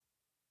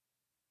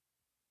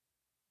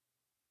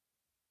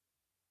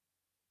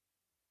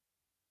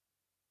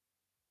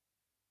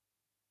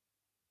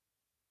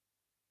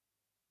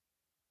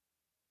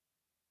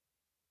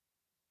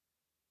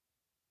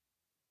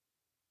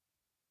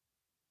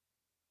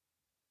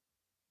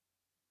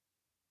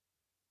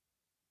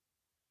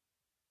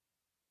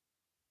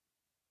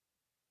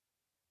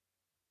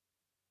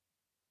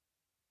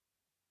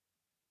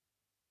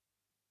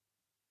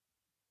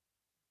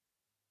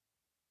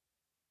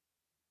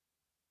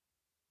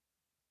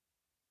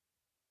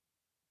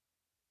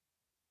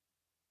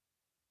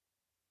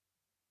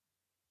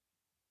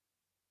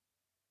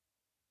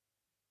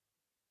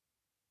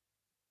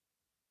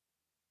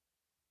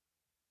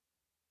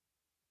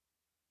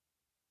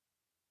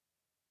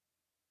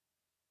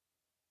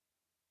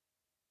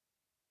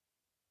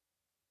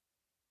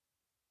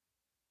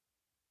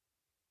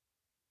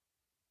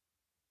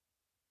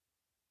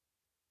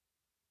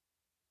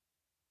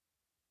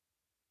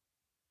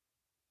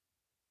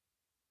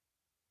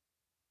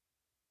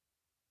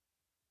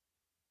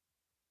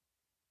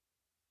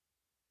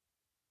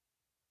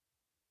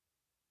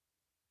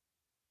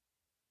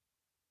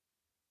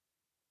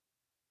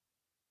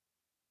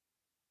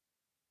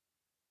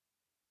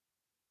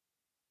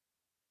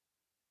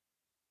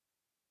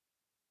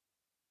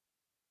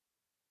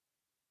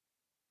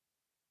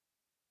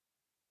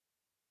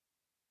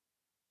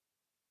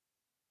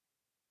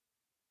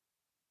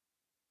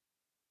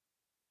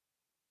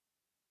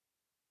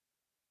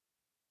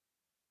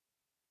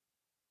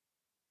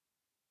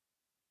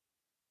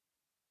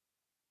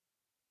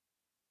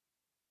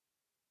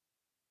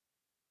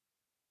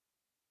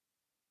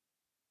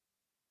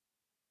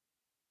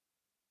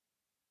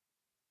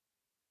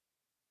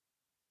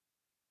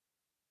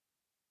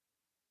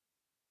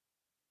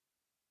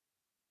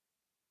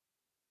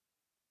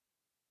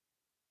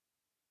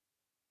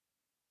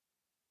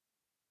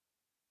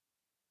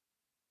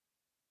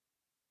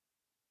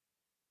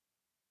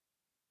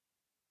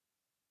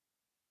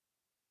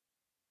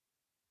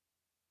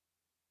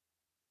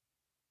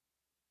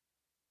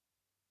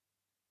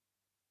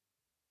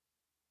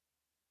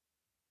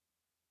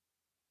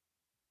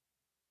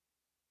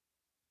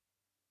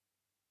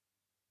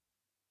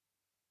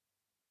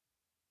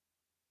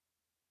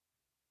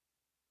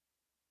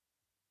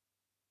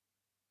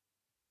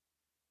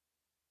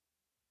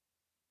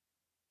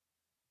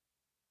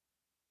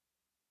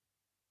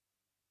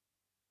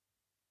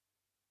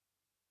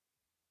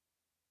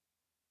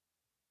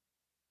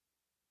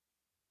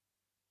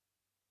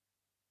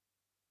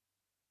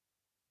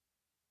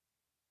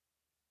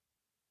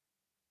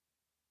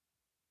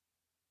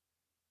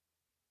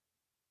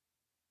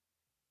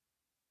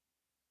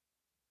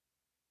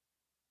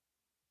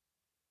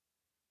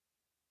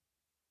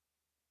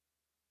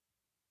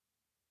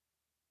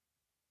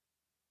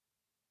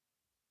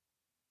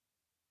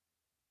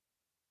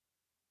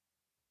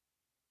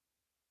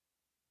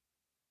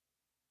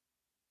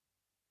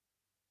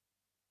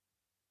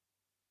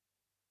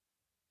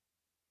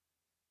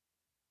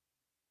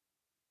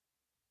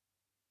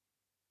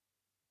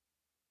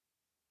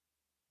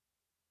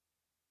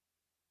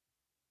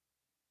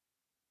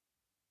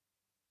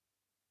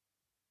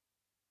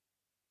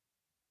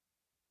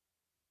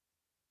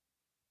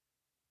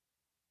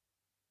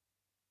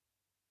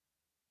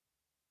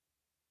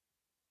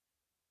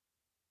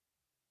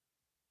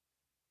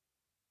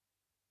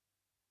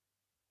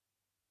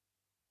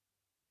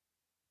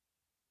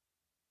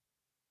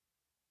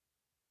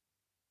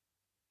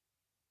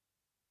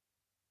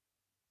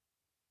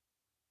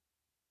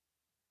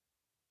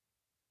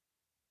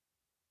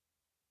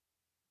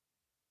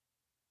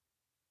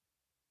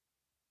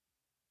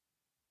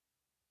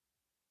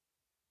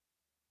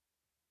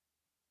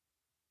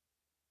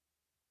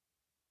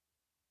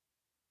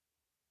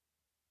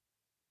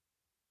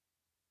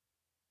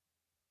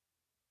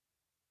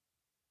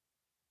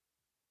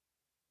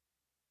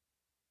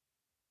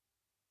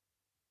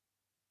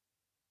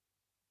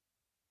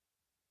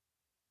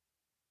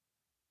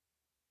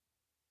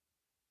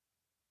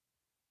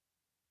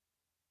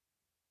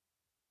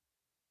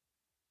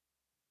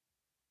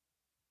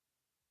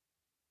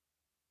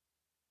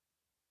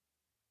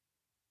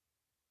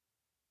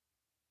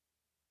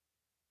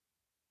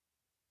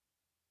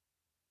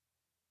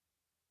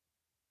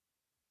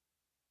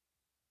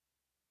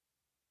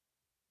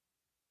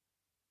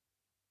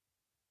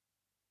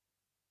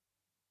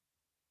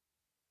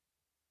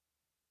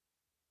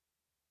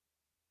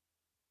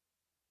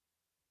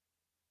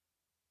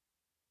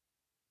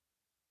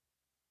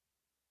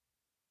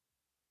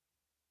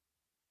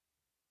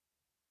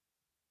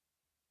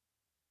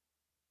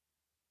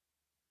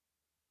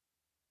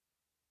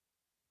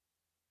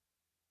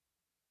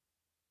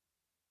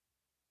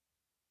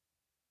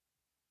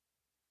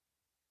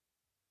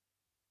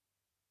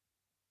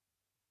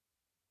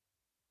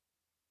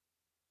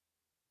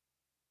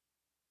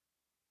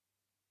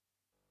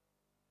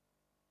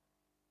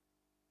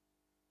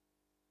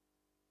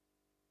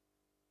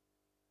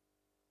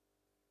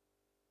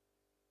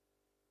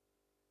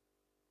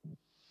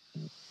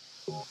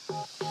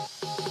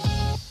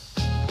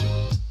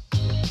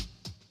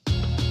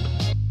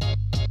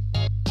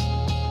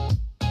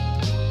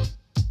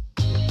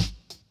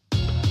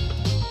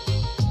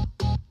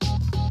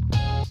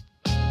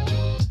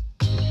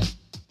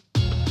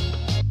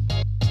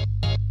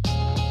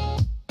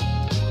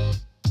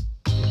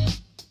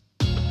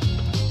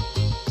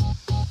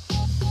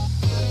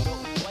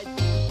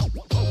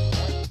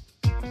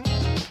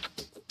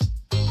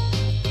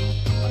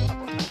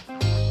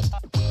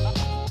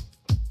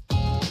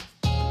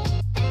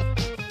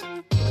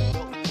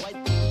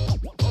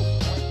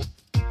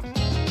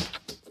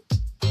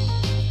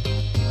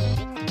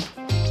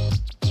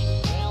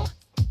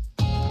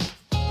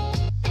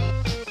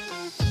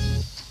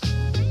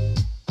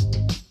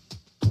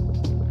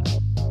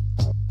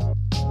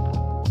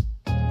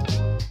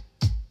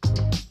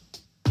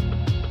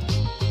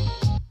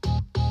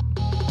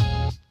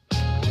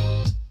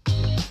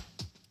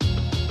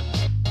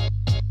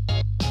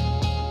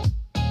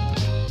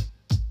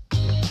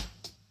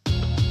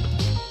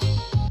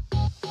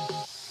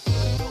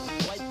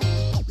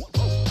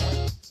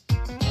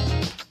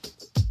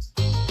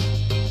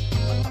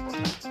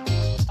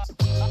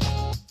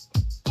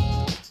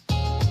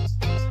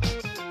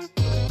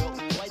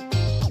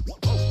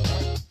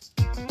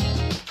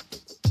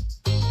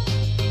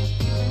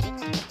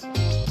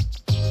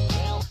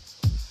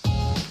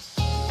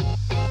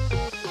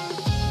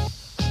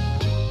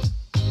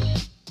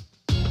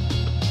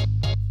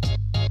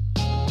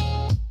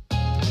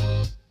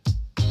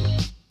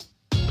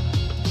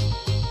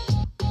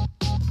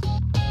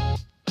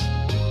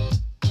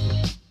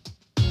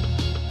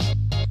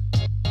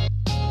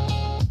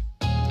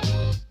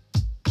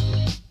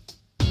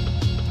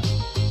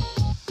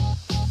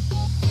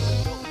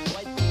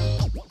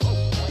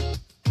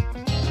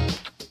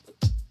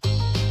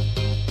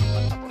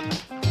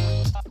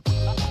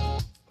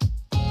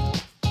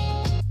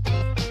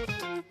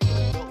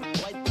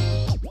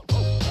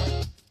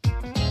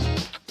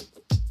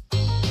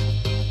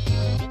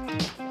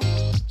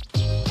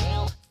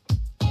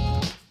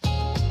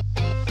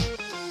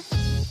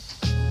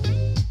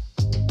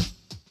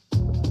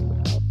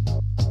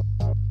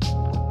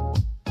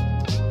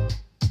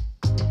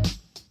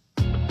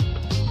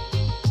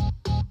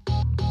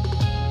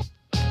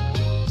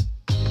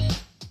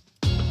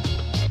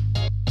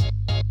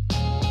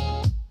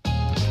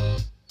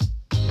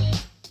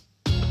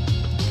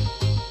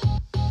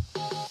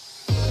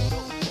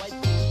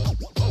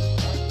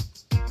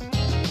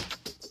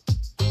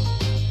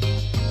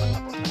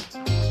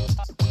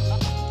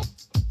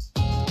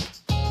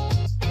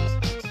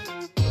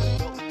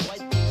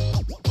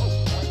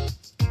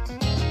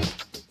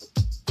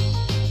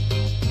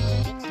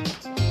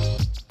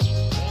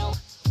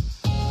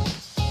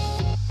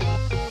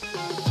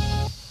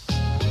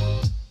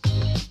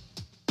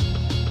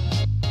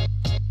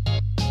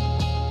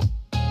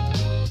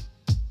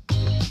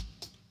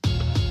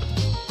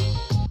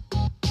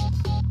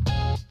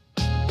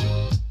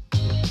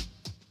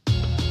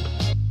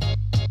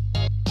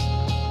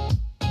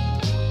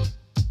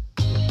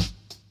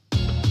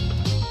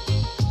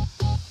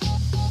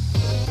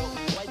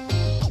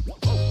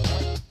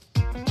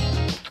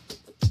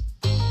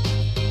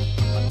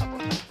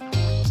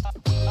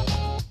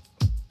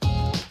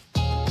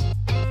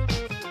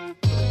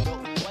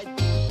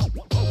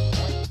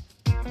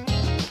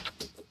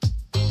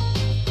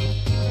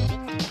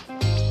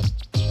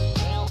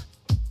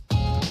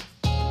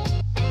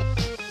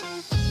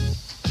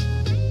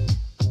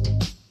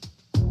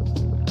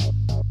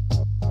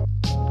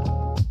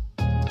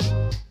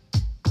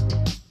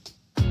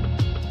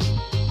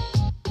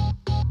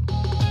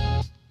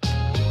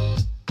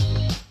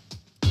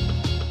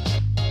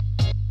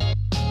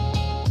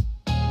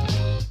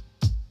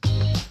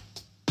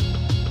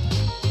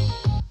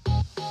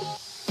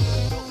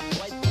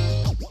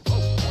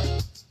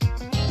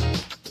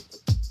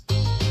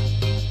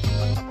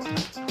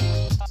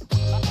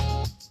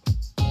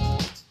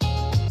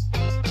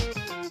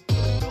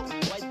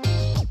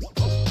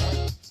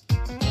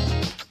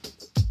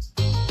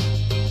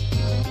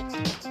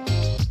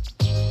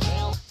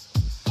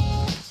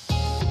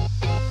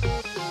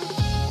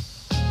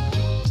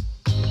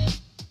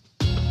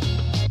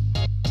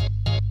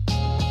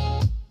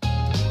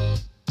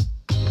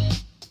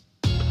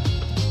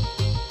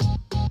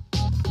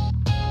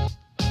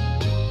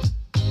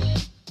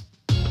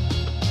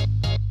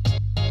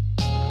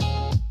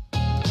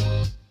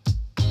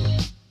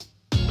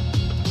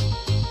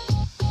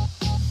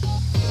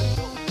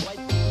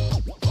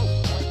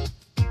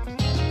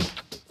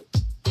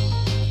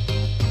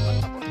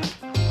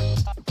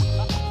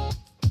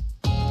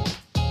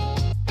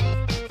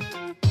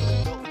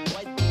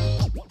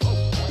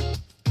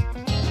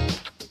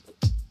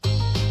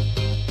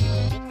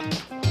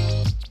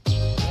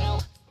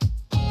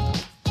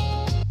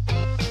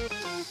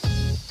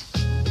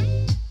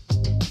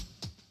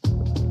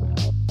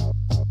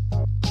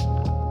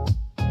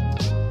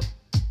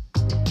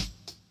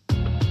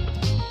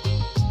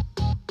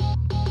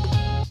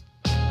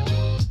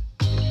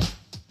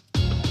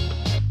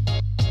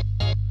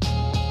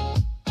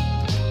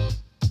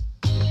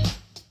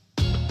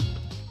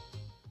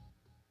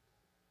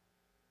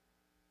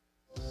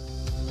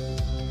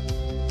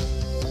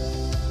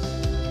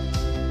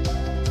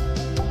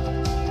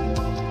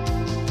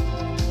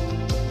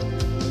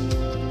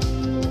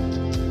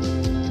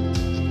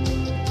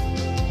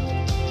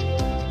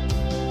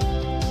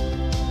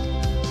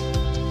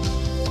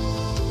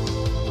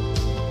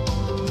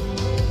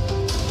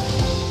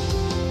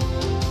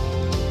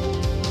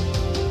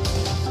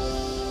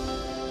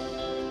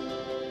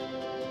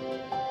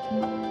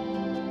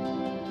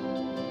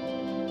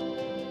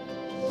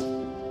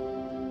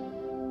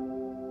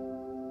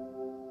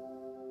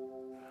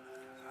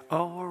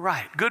All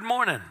right. Good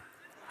morning.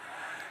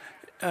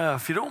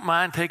 If you don't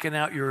mind taking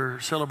out your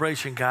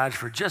celebration guides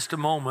for just a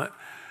moment,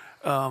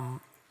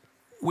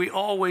 we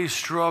always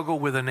struggle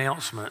with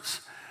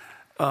announcements.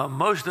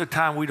 Most of the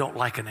time, we don't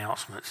like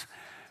announcements.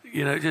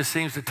 You know, it just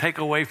seems to take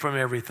away from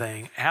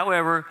everything.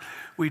 However,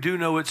 we do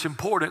know it's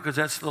important because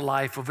that's the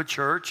life of a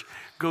church.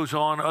 Goes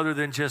on other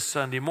than just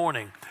Sunday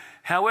morning.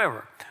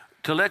 However,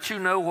 to let you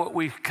know what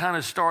we kind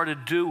of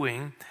started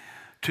doing,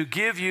 to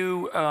give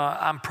you,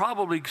 I'm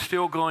probably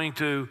still going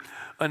to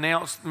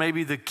announce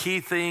maybe the key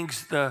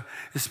things,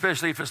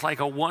 especially if it's like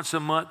a once a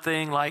month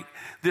thing, like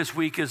this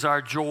week is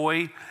our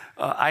Joy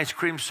Ice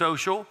Cream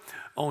Social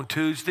on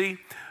Tuesday.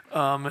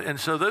 And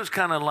so those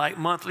kind of like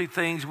monthly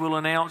things we'll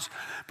announce.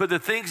 But the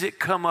things that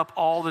come up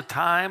all the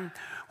time,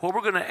 what we're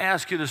going to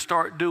ask you to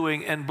start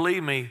doing, and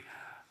believe me,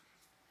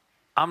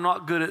 I'm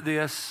not good at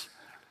this,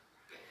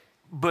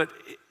 but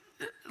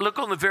look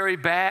on the very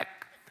back.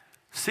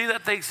 See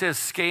that thing says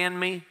scan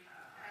me?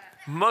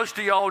 Most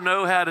of y'all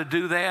know how to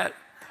do that.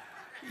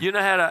 You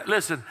know how to,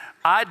 listen,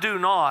 I do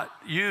not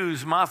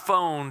use my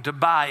phone to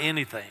buy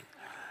anything.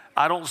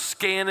 I don't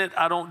scan it.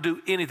 I don't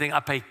do anything. I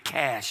pay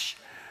cash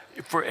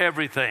for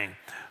everything.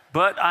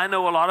 But I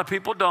know a lot of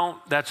people don't.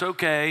 That's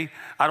okay.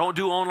 I don't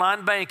do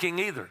online banking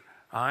either.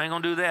 I ain't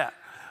going to do that.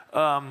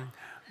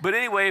 But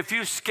anyway, if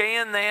you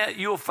scan that,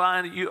 you'll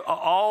find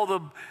all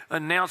the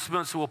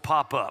announcements will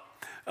pop up.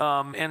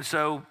 And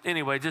so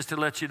anyway, just to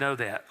let you know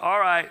that. All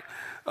right.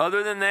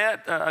 Other than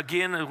that,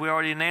 again, as we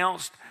already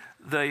announced,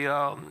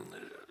 the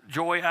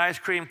Joy Ice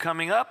Cream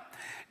coming up.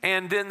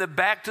 And then the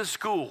back to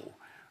school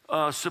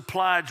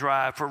supply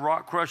drive for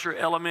Rock Crusher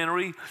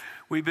Elementary.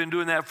 We've been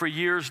doing that for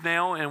years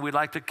now, and we'd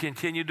like to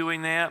continue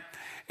doing that.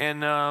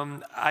 And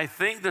I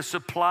think the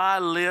supply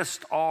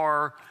lists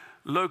are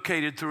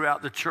located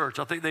throughout the church.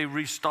 I think they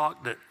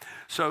restocked it.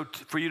 So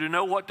for you to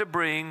know what to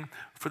bring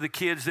for the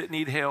kids that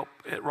need help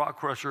at Rock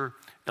Crusher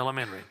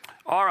Elementary.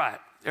 All right.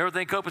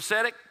 Everything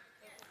copacetic?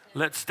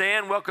 Let's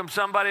stand. Welcome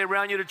somebody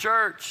around you to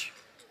church.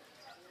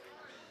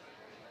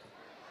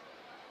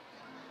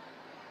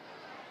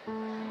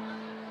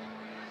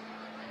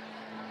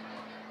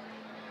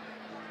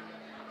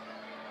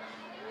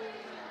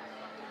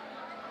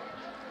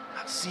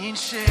 I've seen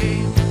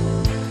shame,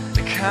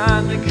 the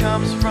kind that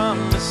comes from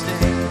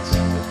mistakes,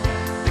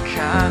 the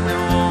kind that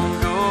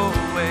won't go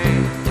away.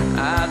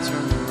 I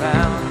turned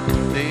around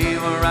and they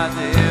were right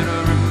there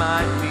to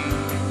remind me.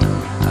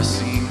 I've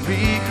seen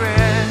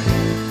regret,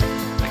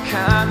 the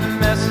kind that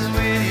messes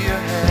with your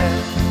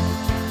head,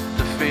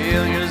 the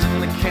failures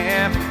and the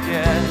can't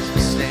forget.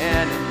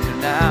 Standing here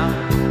now,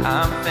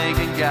 I'm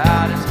thanking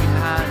God is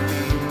behind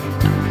me,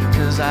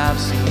 'cause I've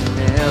seen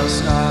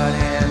nail-scarred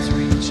hands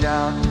reach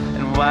out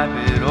and wipe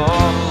it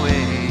all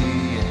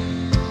away.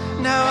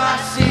 Now I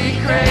see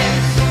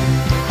grace,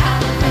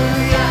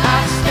 hallelujah,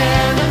 I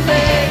stand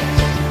amazed.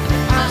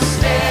 I'm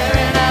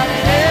staring at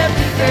an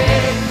empty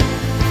grave,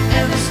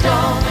 and the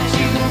stone that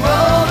you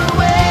rolled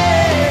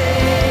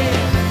away.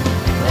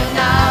 When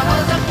I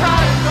was a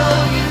prodigal,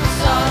 you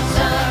saw the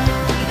sun.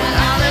 When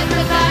I left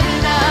the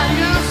 99,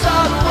 you saw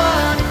the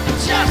one.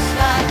 Just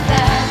like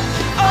that,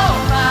 oh,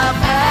 my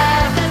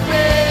path is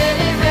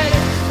ready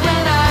erased.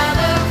 When I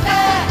look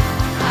back,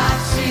 I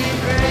see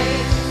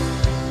grace.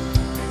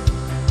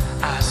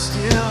 I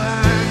still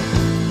hurt,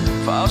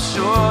 fall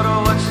short of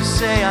what you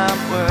say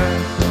I'm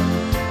worth,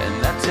 and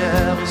that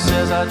devil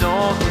says I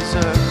don't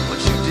deserve what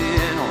you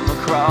did on the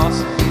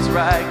cross. He's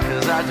right,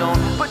 'cause I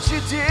don't, but you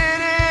did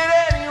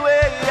it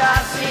anyway.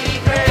 I see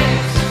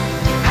grace,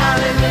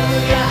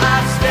 hallelujah, I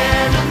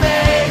stand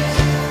amazed.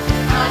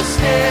 I'm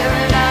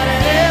staring at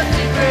an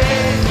empty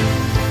grave,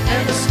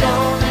 and the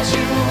stone that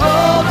you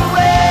rolled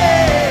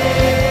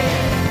away.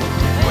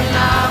 When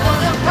I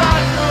was a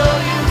prodigal,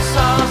 you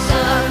saw the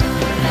sun.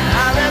 And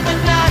I left the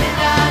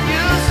 99,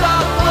 you saw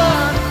the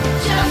one.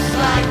 Just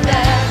like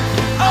that,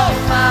 oh,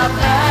 my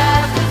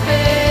path is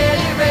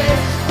very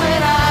erased.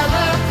 When I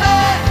look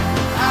back,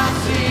 I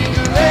see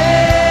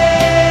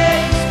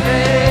grace,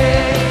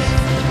 grace,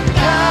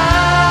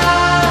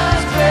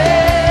 God's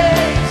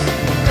grace,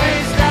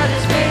 grace that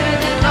is greater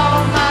than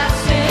all my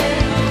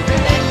sin.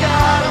 And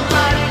God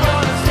Almighty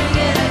gonna sing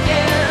it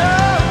again.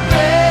 Oh,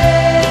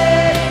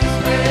 grace,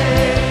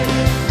 grace,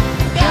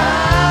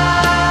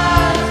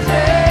 God's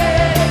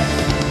grace,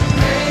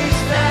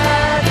 grace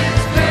that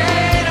is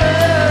greater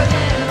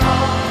than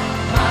all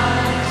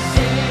my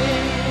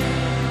sin.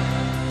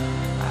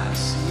 I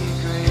see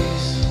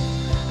grace,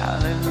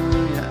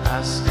 hallelujah,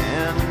 I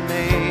stand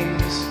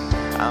amazed.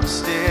 I'm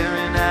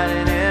staring at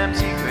an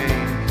empty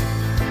grave,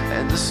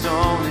 and the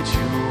stone that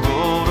you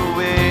rolled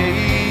away.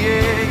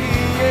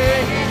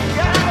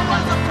 I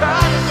was a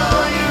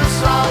prodigal, you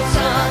saw the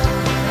sun.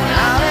 When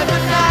I left the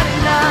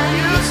 99,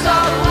 you saw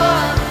the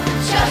one.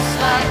 Just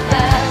like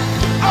that,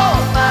 oh,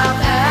 my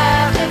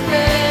path had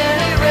been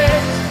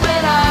erased.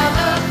 When I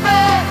look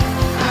back,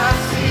 I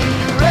see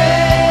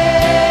grace,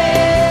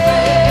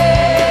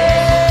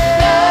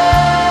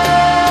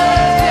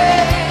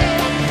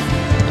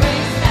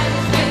 grace that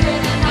is greater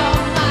than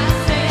all my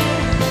sin.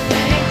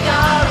 Thank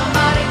God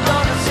Almighty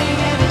gonna sing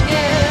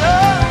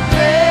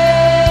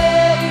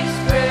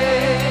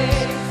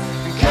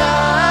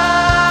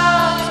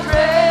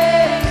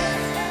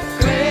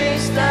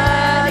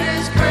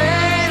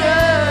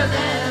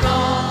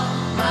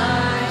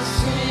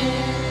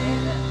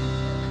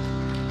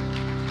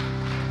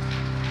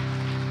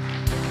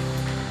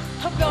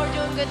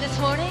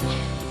morning?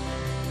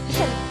 This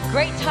is a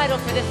great title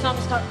for this song.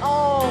 It's called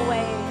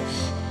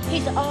Always.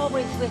 He's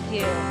always with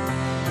you.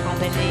 I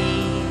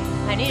believe.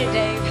 I need it,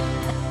 Dave.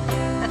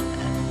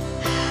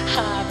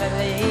 I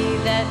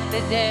believe that the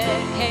dead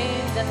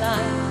came to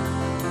life.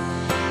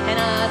 And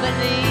I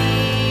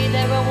believe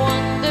there are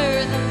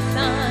wonders and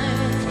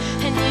signs.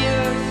 And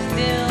you're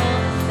still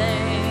the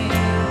same.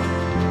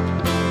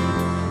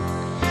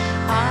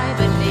 I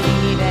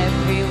believe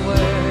every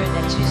word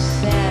that you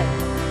said.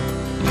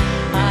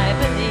 I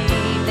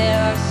believe there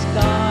are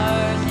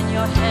scars in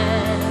your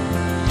hand,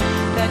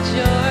 that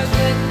your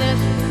goodness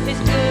is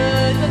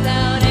good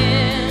without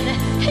end,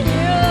 and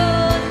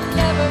you'll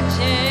never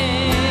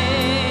change.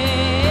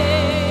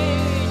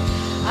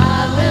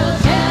 I will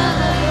tell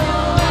of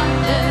your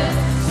wonders,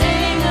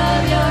 sing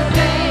of your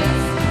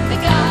grace. The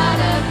God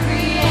of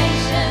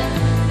creation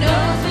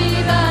knows me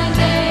by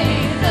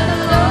name. The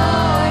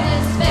Lord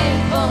is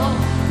faithful,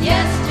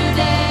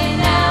 yesterday,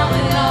 now,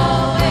 and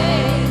always.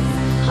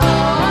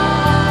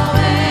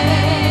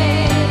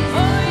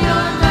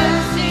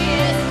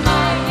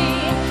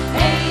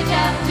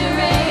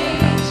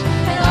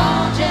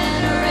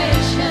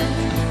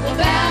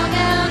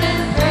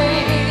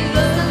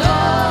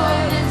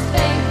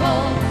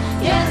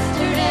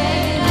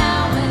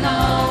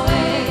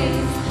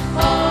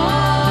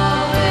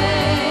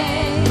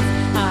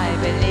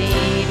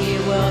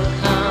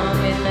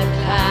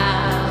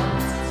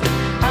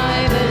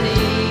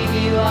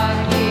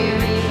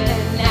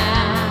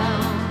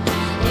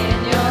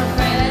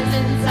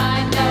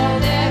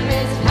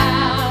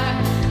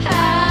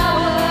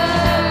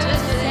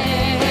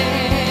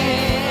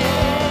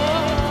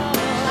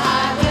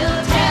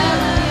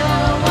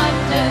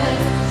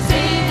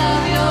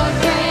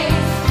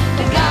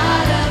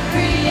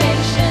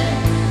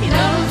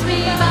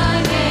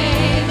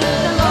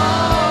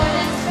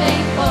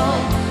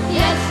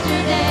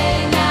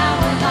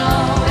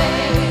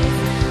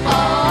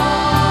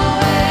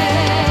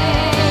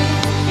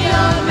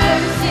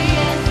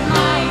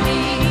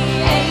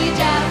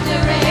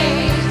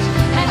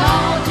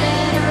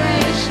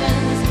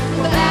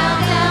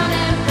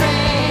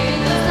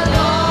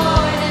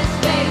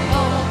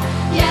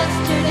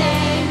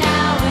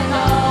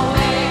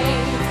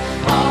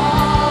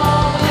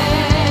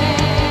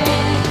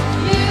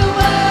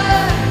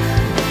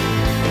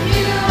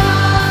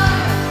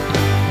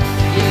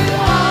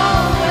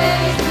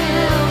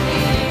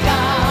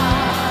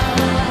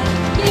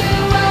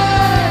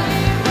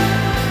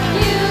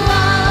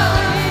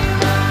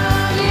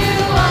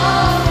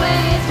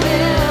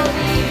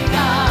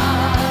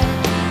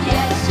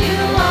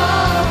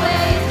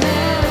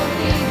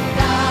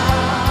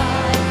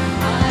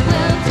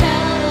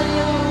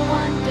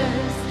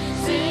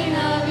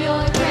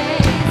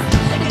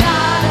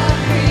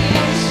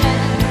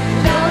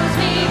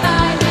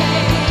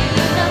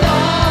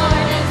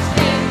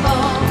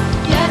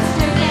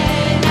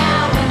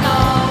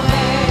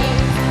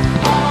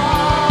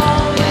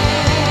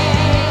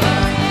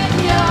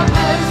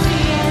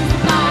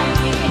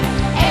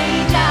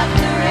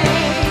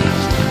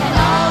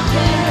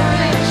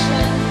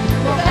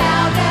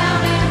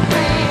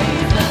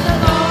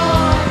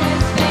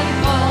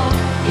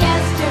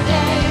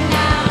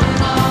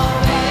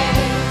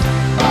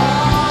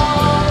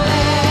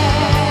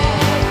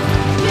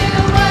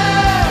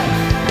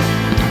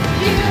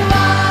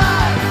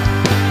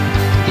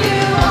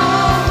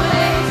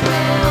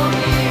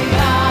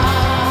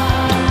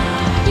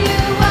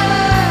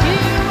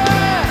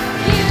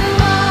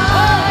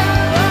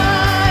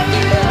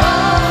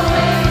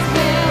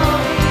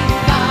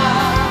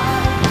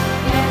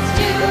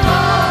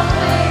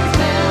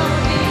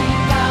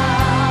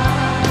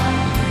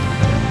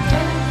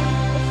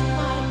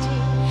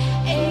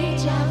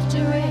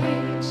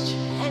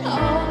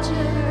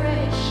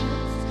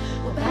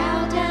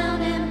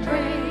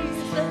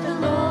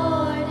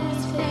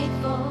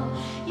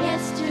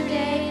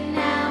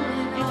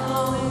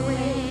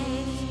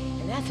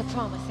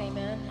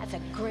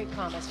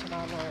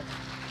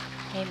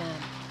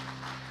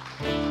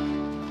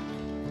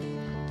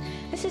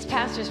 This is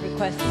Pastor's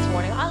request this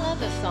morning. I love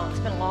this song. It's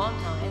been a long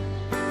time.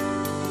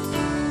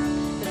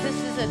 But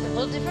this is a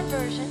little different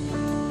version.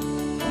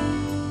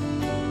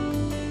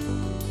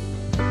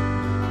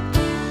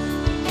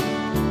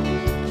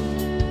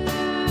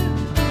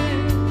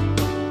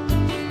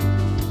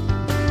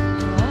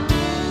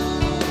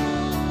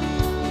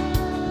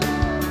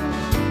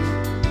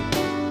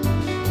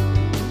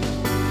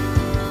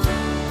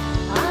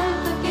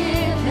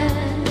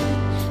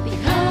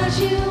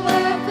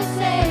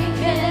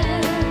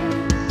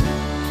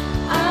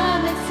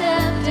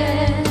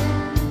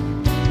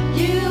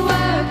 You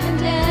were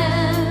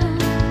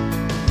condemned.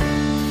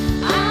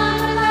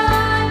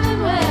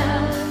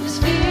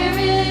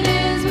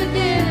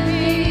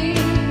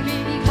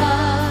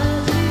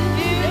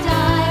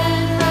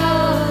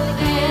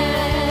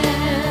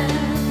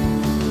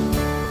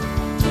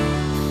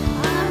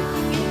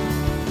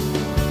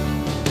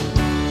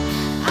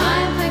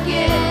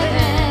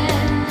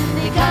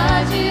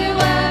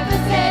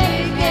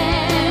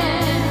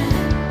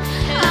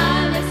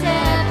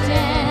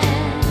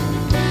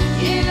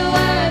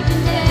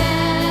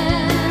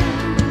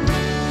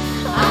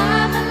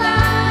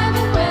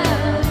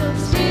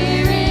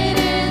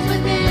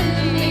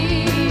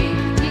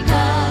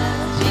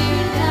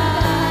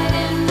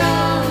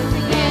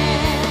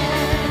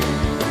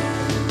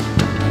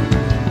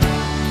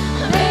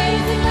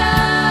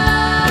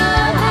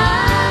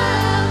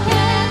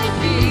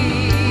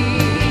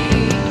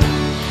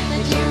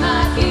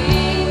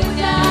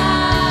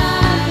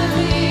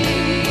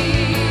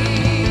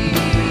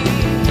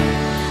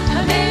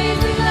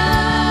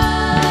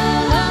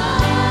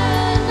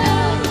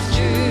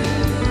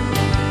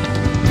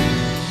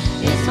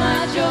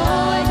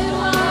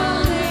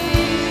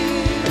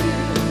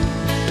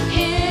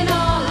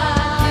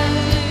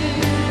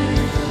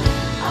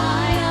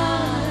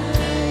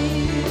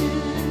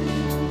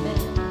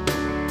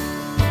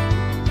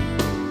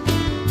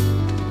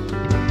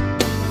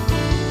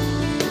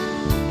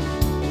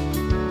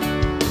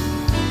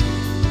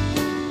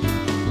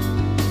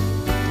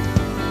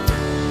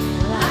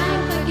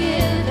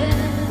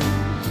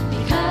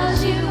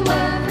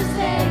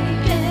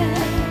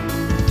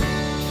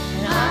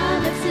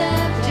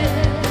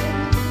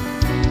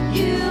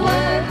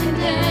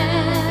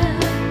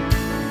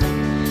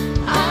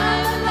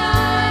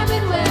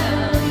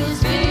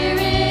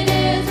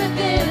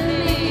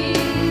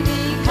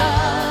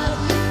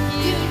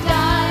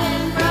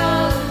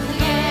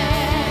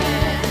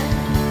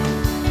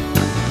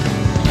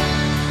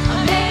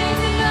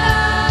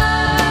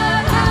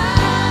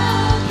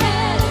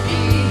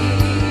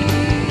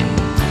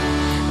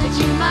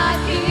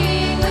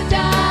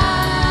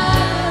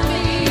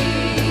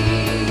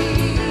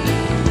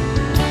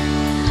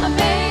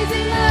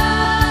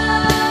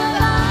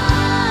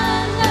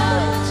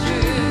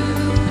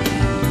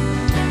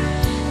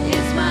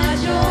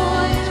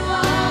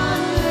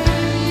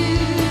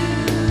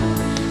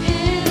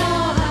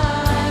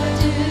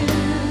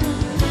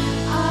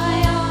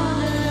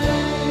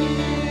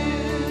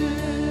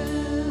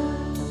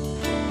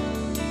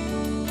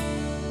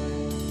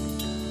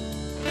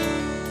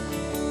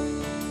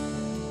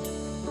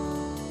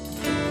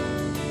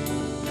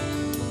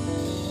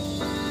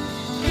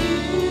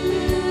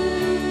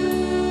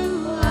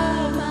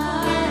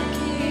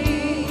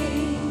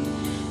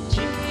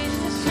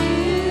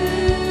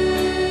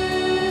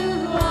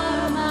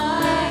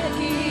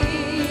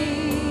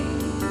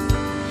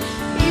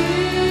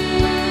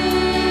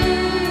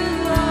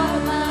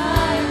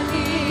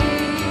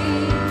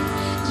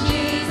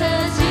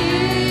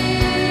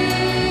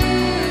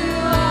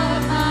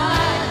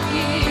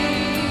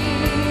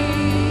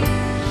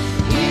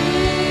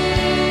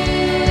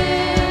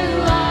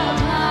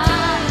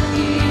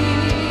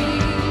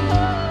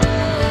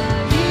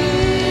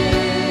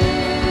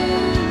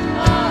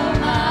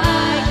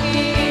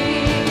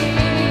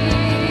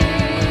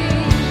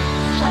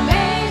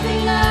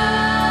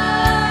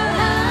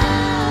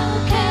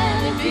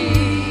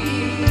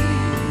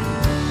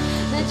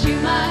 that you,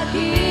 my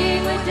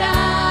King, would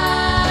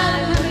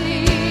die for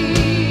me.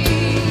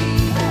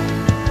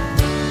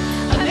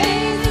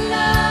 Amazing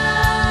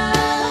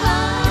love, I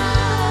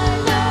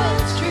know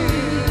it's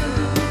true.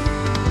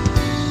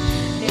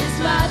 It's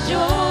my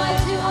joy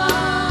to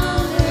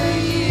honor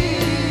you.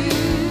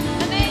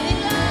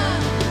 Amazing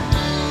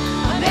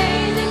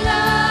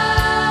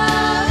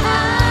love,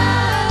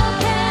 how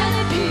can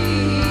it be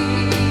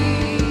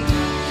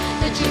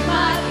that you,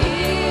 my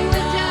King,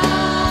 would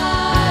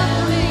die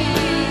for me?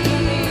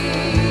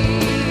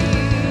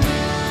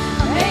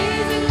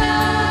 Amazing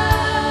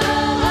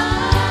love, I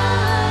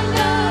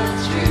know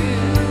it's true.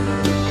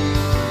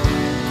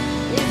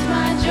 It's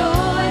my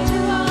joy to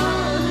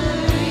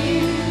honor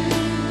you.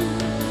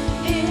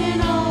 In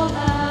all I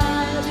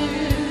do,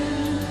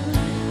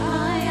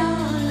 I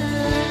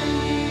honor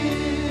you.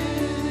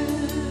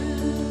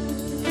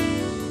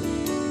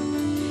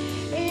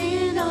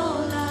 In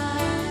all I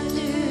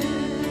do,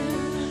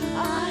 I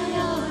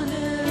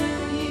honor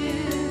you.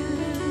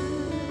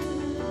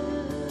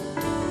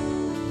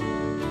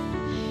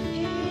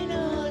 In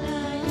all I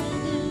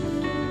do,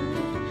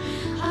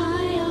 I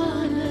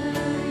honor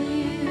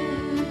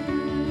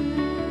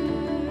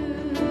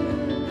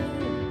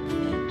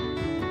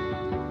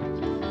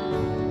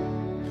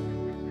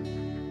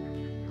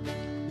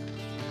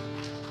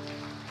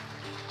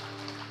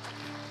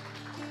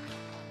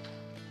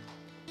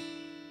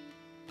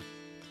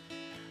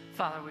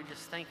Father, we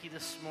just thank you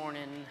this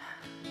morning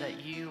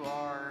that you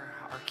are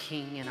our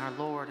King and our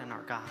Lord and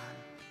our God.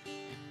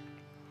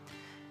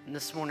 And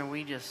this morning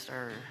we just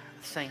are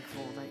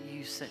thankful that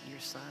you sent your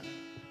Son.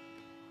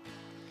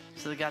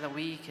 So that, God, that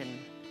we can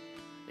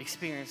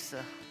experience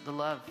the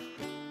love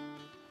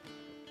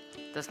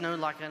that's no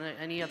like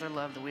any other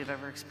love that we've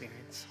ever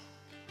experienced.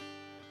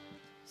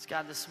 So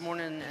God, this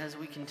morning as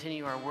we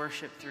continue our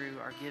worship through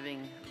our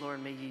giving,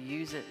 Lord, may you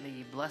use it, may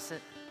you bless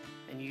it,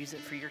 and use it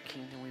for your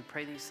kingdom. We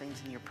pray these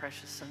things in your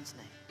precious Son's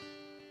name.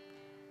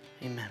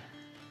 Amen.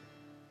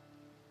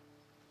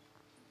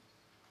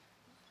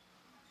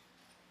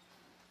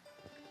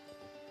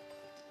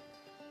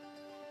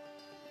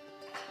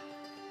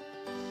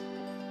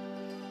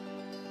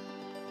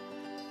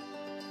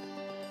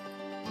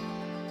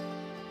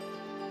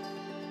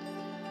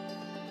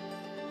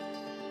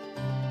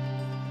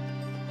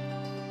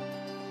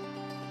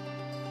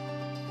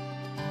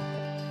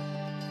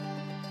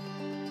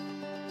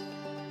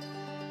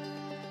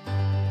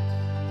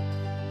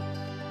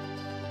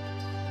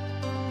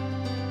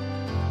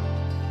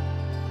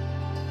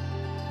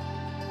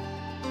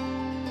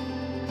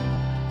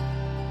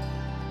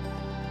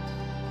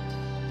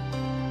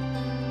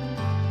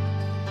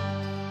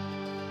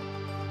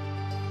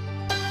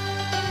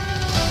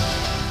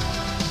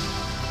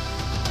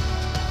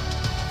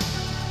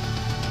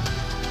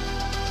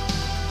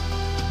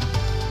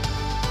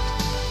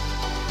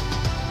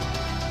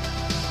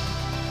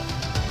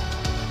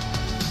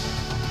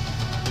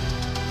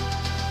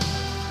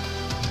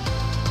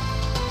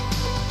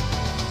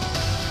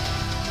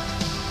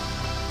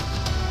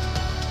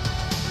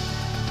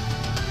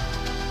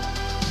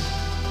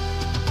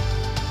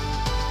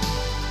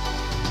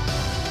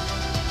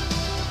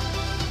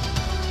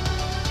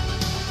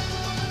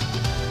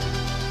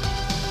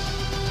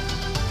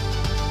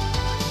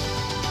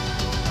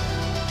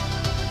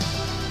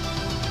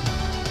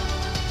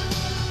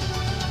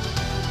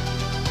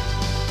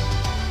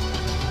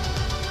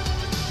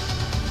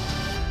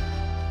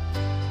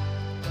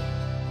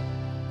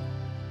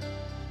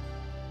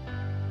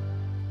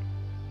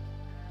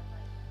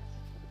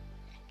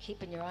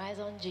 Keeping your eyes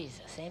on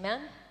Jesus.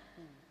 Amen?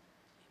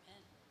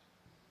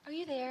 Are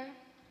you there?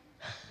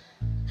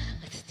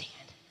 Let's stand.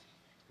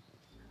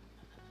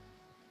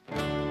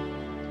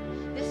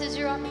 This is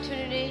your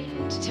opportunity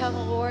to tell the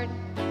Lord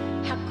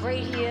how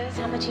great he is,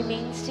 how much he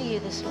means to you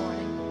this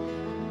morning.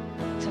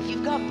 So if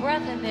you've got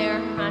breath in there,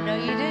 I know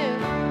you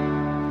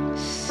do,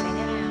 sing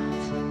it out.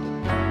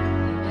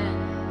 Amen.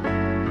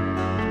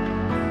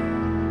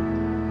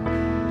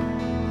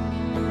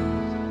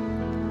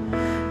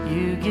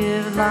 You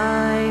give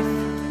life,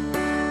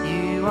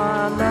 you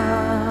are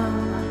love,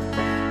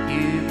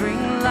 you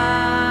bring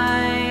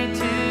light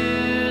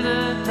to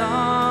the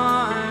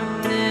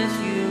darkness,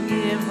 you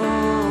give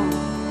hope,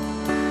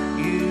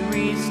 you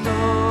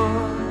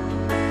restore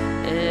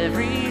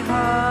every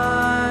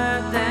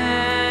heart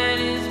that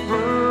is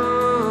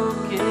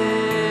broken.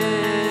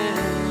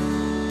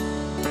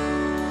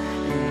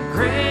 And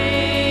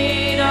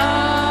great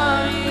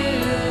are you,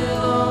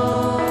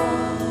 Lord.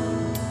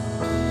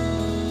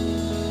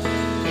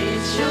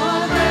 It's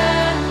your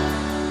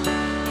breath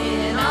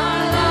in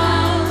our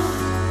lungs,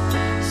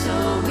 so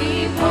we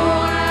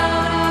pour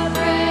out our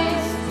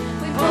praise.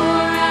 We pour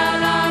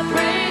out our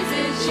praise.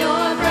 It's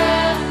your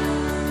breath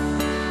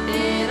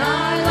in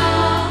our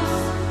lungs,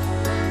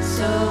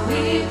 so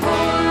we pour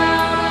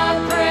out our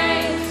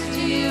praise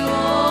to you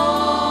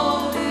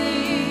only.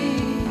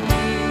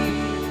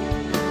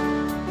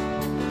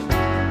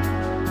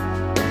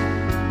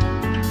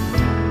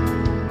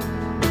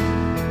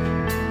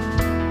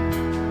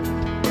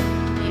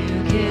 You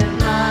give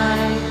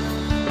life,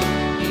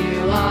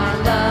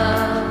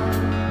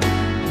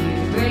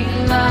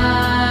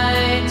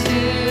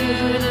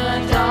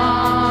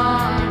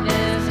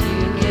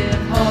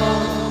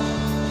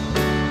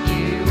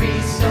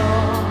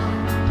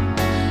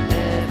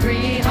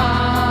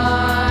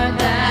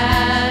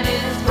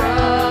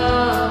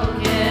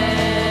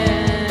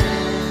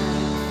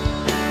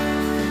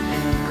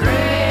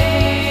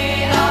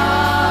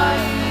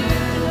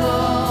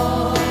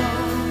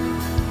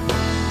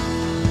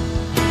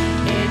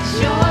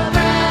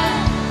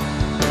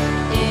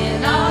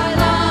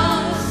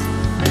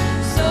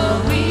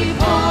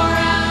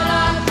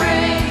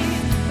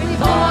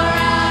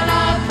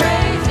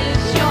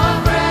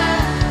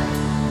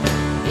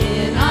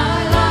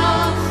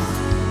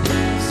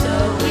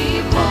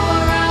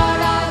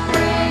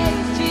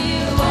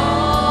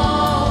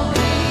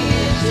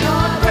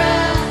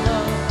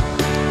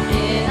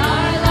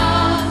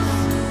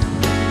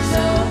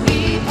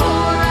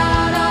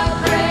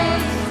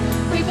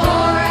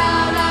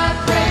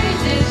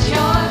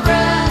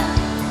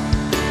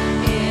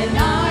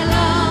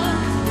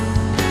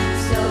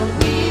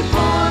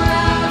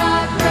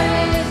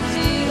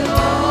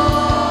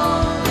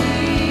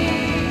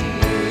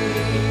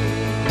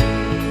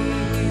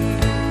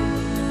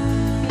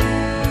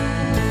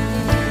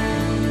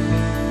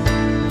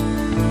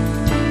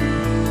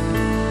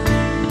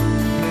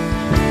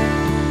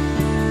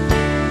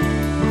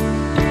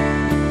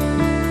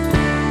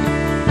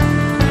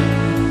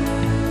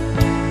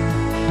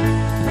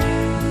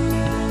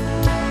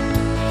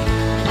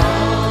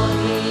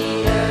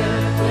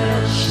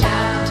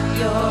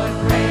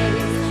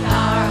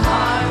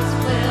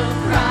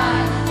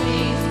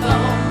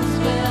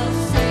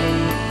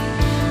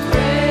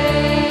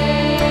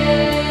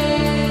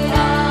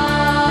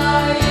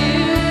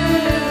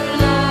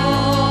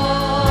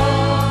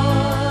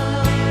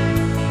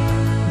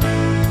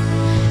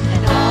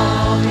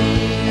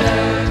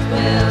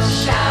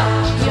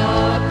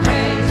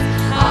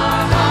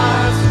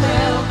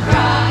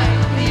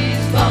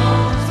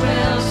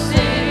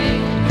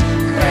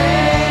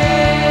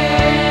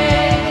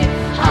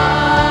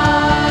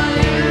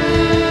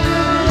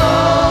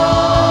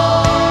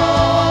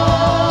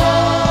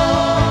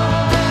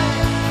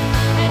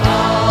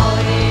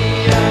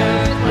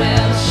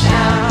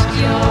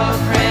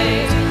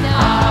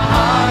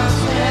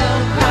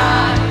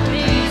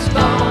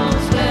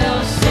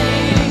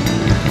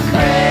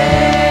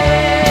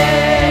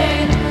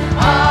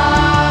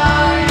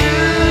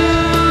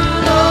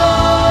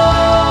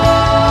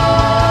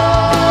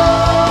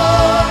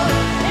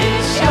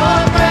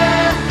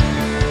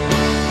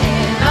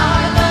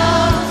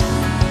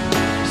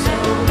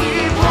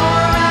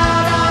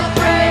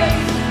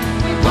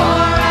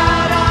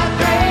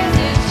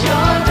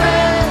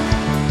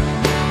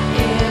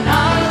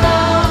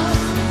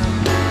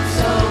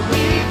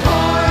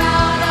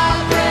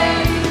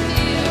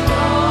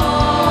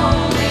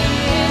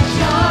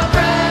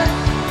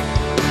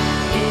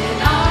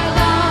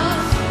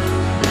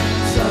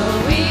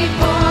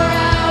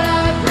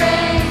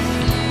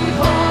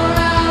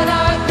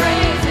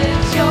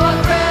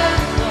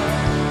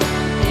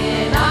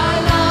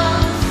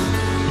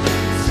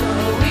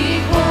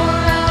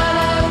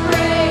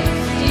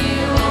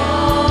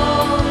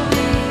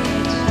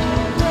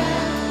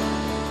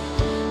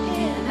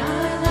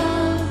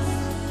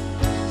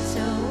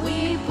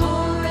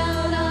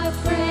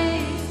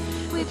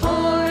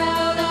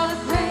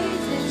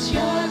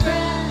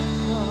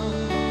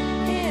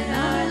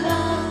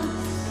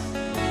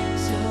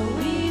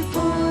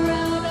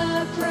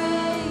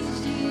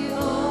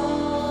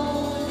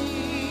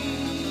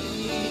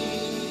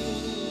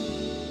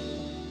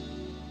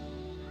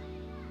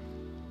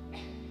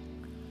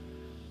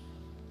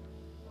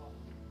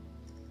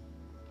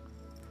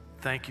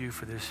 thank you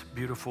for this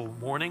beautiful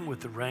morning with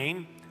the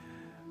rain.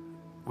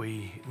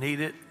 We need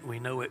it. We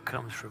know it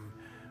comes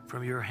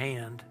from your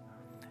hand.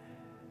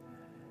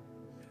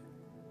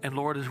 And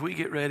Lord, as we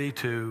get ready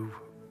to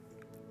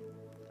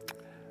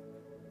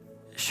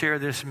share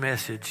this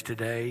message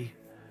today,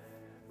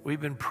 we've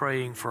been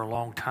praying for a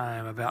long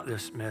time about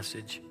this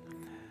message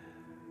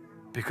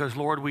because,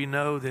 Lord, we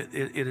know that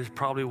it is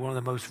probably one of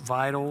the most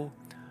vital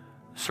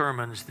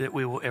sermons that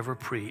we will ever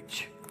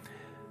preach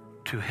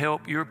to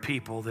help your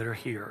people that are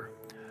here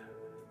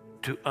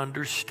to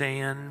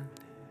understand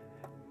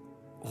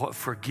what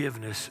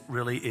forgiveness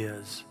really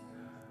is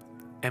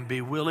and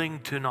be willing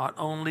to not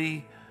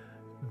only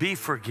be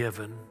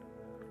forgiven,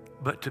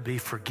 but to be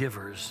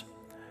forgivers.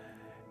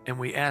 And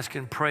we ask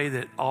and pray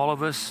that all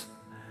of us,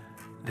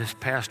 this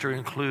pastor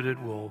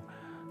included, will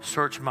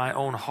search my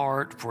own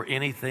heart for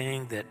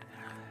anything that,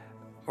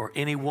 or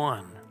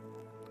anyone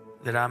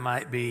that I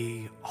might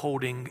be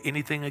holding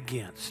anything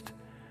against,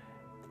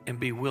 and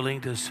be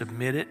willing to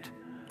submit it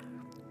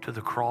to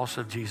the cross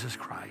of Jesus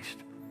Christ.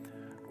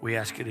 We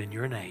ask it in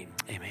your name.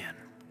 Amen.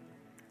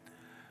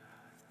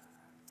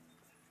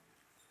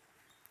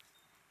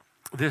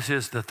 This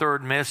is the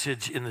third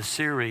message in the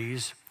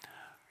series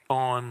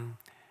on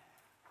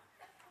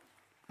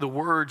the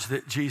words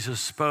that Jesus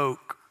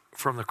spoke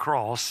from the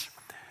cross.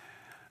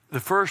 The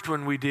first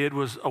one we did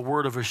was a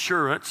word of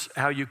assurance,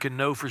 how you can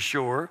know for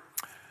sure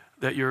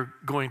that you're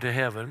going to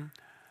heaven.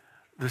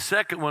 The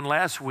second one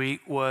last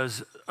week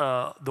was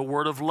the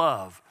word of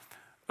love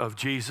of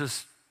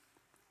Jesus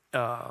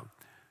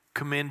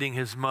commending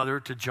his mother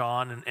to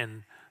John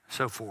and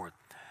so forth.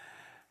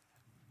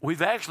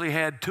 We've actually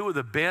had two of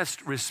the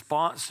best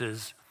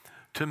responses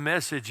to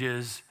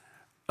messages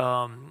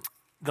the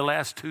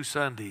last two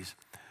Sundays.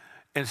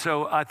 And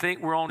so I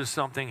think we're on to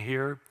something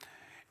here.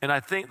 And I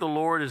think the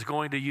Lord is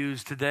going to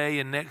use today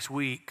and next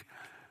week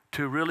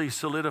to really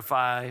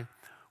solidify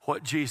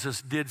what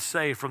Jesus did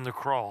say from the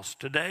cross.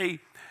 Today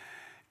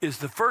is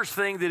the first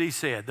thing that he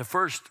said, the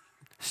first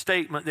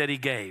statement that he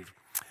gave.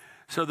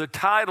 So the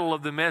title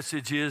of the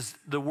message is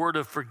The Word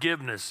of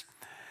Forgiveness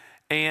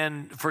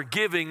and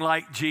Forgiving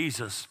Like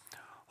Jesus,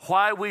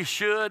 why we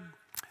should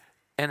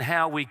and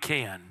how we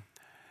can.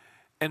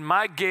 And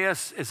my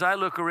guess, as I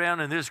look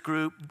around in this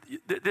group,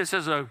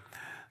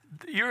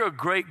 you're a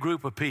great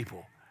group of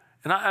people.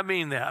 And I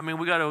mean that. I mean,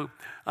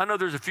 I know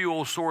there's a few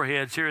old sore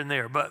heads here and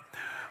there, but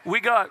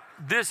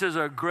this is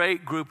a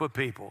great group of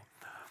people.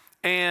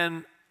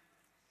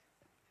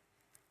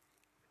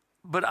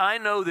 But I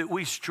know that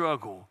we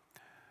struggle,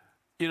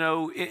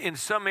 in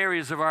some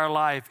areas of our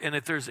life. And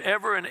if there's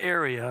ever an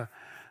area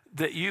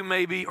that you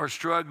maybe are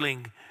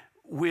struggling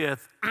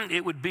with,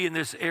 it would be in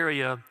this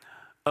area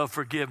of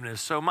forgiveness.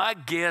 So my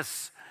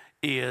guess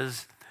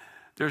is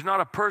there's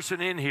not a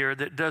person in here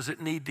that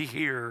doesn't need to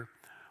hear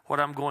what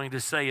I'm going to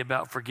say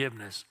about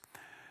forgiveness.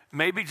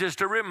 Maybe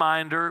just a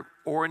reminder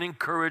or an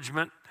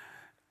encouragement.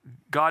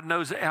 God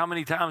knows how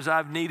many times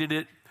I've needed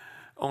it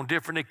on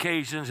different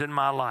occasions in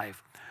my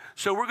life.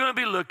 So we're going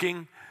to be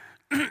looking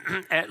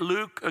at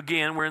Luke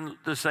again. We're in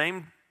the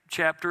same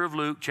chapter of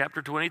Luke,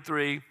 chapter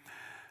 23,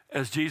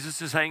 as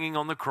Jesus is hanging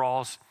on the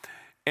cross.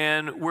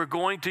 And we're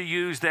going to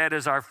use that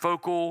as our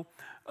focal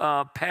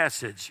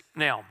passage.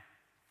 Now,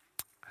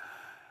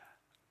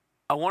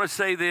 I want to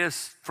say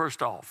this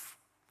first off.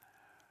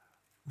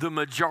 The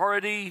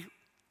majority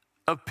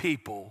of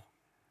people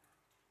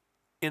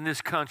in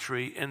this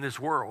country, in this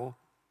world,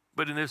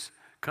 but in this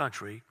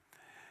country,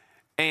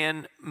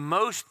 and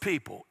most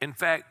people, in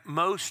fact,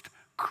 most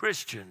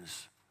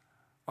Christians,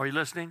 are you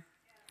listening?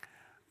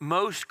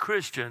 Most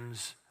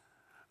Christians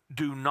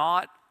do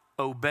not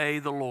obey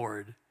the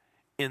Lord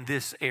in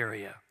this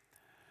area.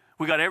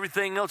 We got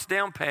everything else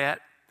down pat,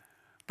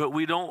 but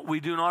we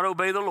do not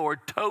obey the Lord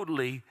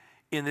totally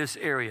in this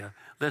area.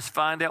 Let's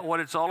find out what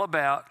it's all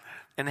about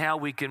and how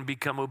we can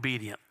become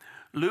obedient.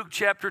 Luke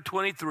chapter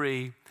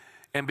 23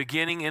 and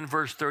beginning in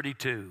verse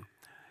 32.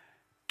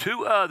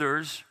 Two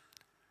others,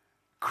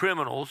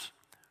 criminals,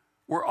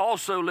 were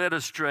also led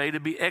astray to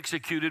be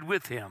executed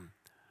with him.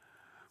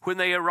 When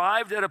they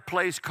arrived at a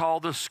place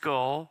called the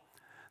Skull,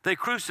 they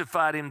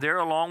crucified him there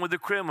along with the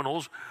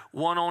criminals,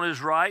 one on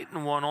his right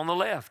and one on the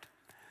left.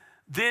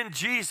 Then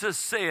Jesus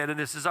said, and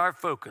this is our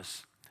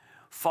focus,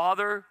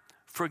 Father,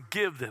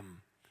 forgive them,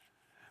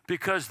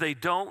 because they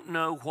don't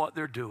know what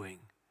they're doing.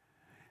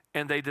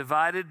 And they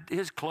divided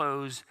his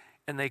clothes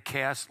and they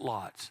cast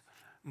lots.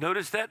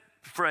 Notice that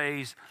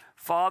phrase,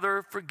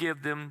 Father,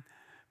 forgive them,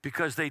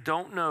 because they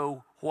don't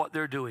know what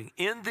they're doing.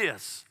 In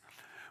this,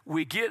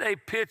 we get a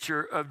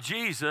picture of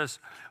Jesus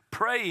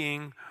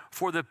praying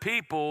for the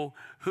people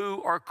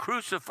who are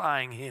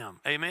crucifying him.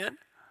 Amen?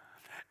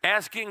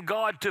 Asking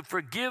God to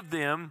forgive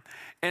them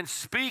and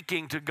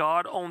speaking to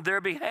God on their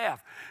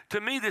behalf.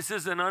 To me, this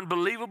is an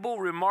unbelievable,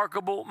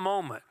 remarkable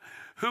moment.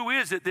 Who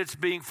is it that's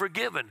being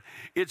forgiven?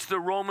 It's the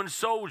Roman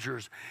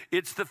soldiers.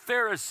 It's the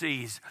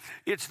Pharisees.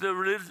 It's the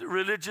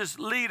religious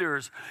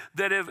leaders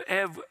that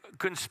have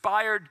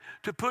conspired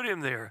to put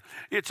him there.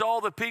 It's all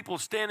the people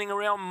standing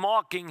around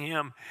mocking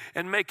him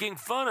and making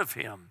fun of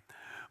him.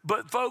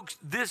 But folks,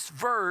 this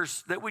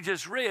verse that we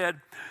just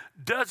read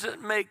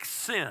doesn't make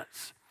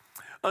sense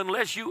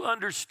unless you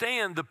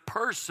understand the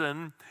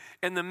person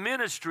and the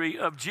ministry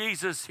of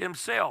Jesus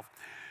himself.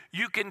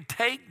 You can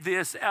take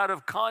this out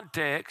of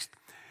context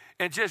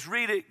and just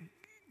read it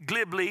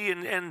glibly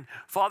and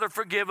Father,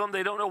 forgive them,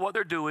 they don't know what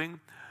they're doing.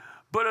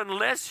 But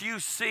unless you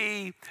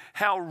see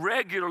how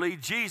regularly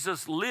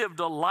Jesus lived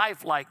a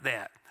life like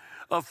that,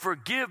 of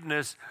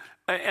forgiveness,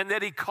 and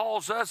that he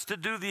calls us to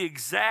do the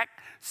exact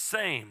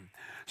same.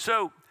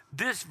 So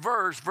this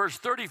verse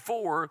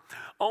 34,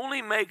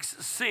 only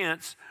makes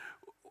sense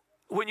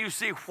when you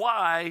see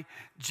why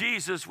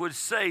Jesus would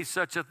say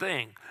such a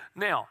thing.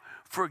 Now,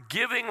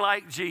 forgiving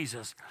like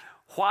Jesus,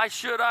 why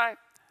should I?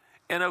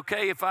 And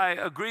okay, if I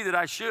agree that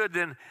I should,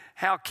 then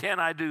how can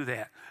I do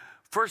that?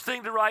 First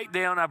thing to write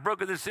down, I've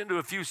broken this into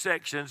a few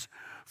sections.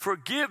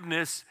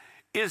 Forgiveness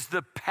is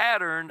the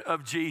pattern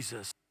of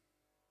Jesus.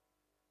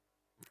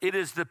 It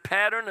is the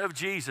pattern of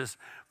Jesus.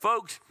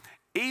 Folks,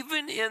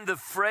 even in the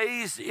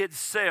phrase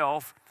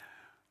itself,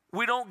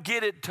 we don't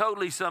get it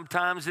totally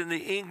sometimes in the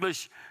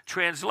English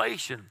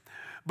translation.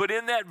 But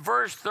in that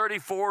verse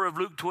 34 of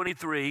Luke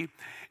 23,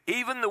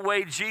 even the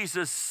way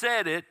Jesus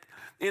said it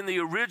in the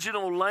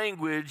original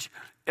language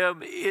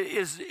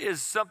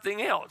is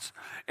something else.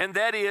 And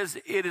that is,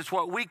 it is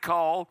what we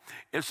call,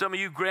 if some of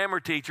you grammar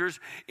teachers,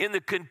 in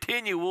the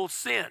continual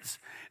sense.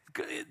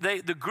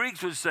 The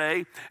Greeks would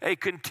say a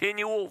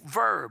continual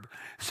verb.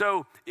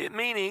 So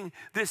meaning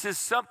this is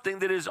something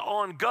that is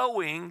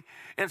ongoing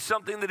and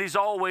something that he's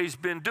always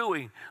been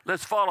doing.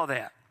 Let's follow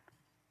that.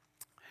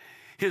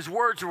 His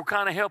words will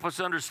kind of help us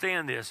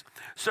understand this.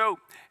 So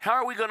how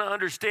are we going to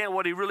understand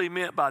what he really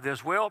meant by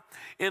this? Well,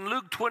 in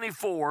Luke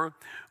 24,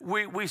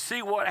 we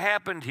see what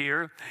happened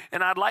here.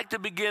 And I'd like to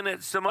begin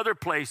at some other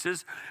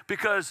places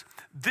because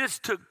this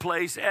took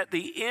place at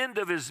the end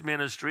of his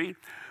ministry.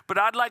 But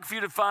I'd like for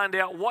you to find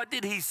out, what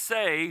did he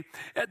say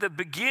at the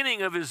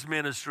beginning of his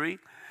ministry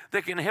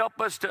that can help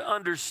us to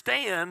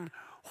understand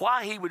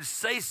why he would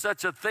say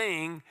such a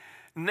thing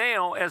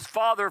now as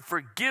Father,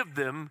 forgive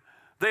them.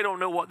 They don't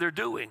know what they're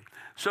doing.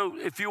 So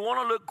if you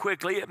want to look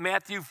quickly at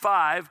Matthew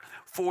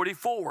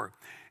 5:44,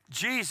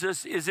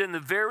 Jesus is in the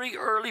very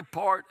early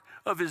part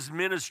of his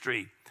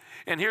ministry.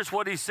 And here's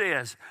what he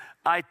says.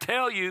 I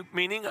tell you,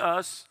 meaning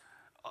us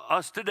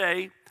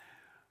today,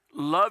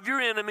 love your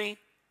enemy,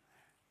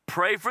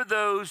 pray for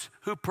those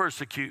who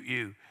persecute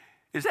you.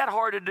 Is that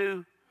hard to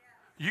do?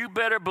 You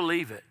better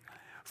believe it.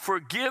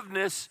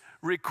 Forgiveness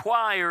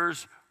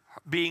requires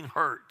being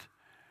hurt.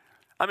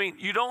 I mean,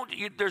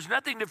 there's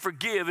nothing to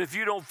forgive if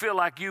you don't feel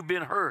like you've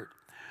been hurt.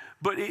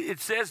 But it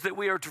says that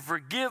we are to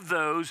forgive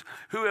those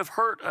who have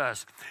hurt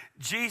us.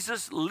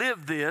 Jesus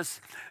lived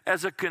this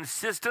as a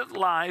consistent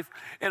life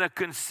and a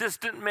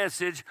consistent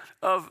message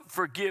of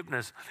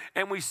forgiveness.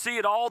 And we see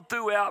it all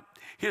throughout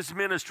his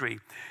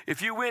ministry.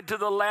 If you went to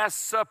the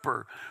Last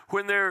Supper,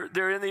 when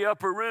they're in the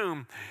upper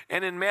room,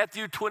 and in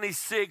Matthew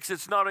 26,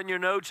 it's not in your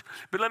notes,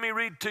 but let me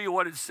read to you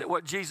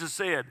what Jesus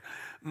said.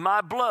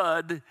 My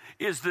blood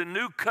is the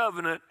new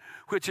covenant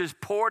which is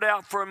poured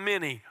out for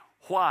many.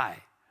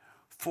 Why?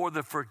 For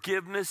the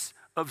forgiveness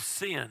of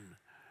sin.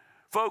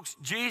 Folks,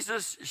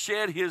 Jesus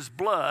shed his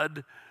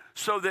blood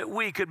so that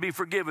we could be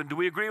forgiven. Do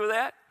we agree with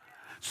that?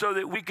 So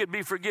that we could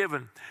be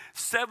forgiven.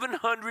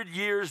 700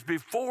 years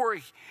before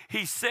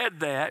he said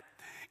that,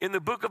 in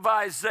the book of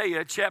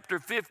Isaiah, chapter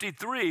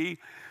 53,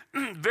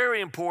 very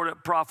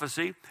important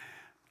prophecy,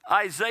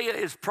 Isaiah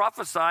is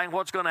prophesying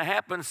what's going to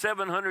happen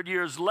 700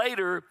 years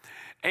later,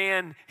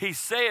 and he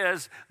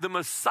says the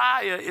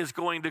Messiah is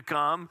going to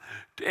come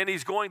and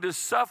he's going to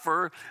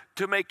suffer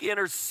to make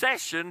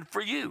intercession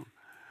for you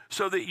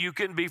so that you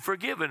can be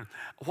forgiven.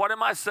 What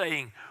am I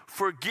saying?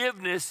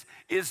 Forgiveness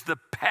is the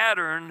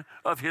pattern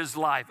of his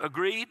life.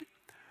 Agreed?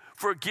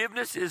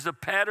 Forgiveness is the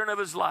pattern of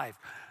his life.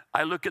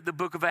 I look at the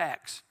book of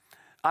Acts.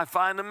 I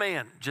find a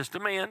man, just a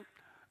man,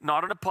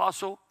 not an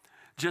apostle,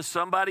 just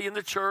somebody in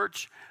the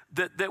church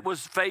that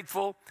was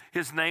faithful.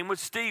 His name was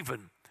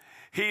Stephen.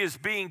 He is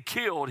being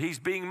killed. He's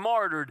being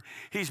martyred.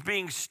 He's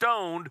being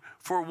stoned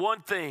for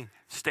one thing,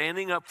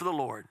 standing up for the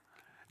Lord,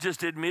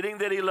 just admitting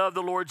that he loved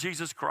the Lord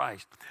Jesus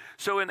Christ.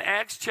 So in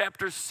Acts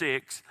chapter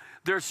 6,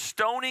 they're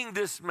stoning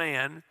this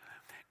man,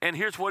 and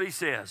here's what he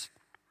says.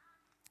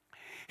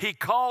 He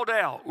called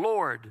out,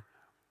 Lord,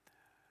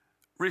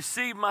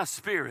 receive my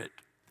spirit.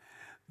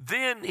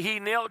 Then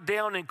he knelt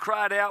down and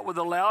cried out with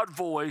a loud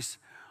voice,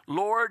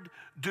 Lord,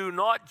 do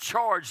not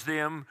charge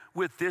them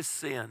with this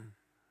sin.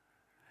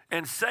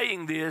 And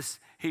saying this,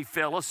 he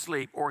fell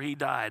asleep or he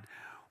died.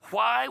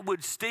 Why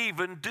would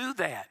Stephen do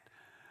that?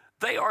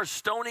 They are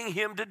stoning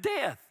him to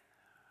death.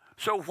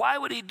 So why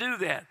would he do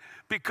that?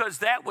 Because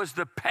that was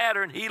the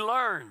pattern he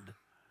learned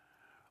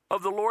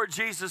of the Lord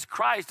Jesus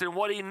Christ and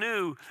what he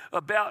knew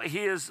about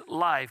his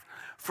life.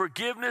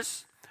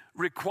 Forgiveness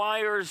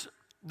requires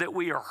that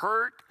we are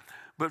hurt.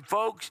 But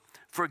folks,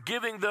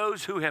 forgiving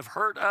those who have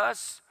hurt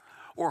us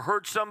or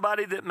hurt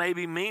somebody that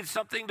maybe means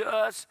something to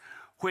us,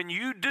 when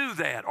you do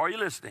that, are you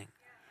listening?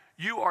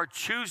 You are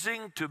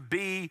choosing to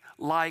be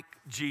like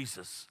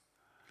Jesus.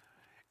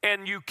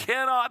 And you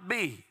cannot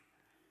be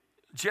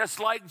just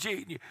like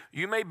Jesus.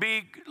 You may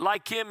be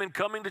like him in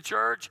coming to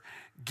church,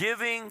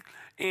 giving,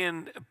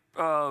 and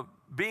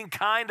being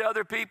kind to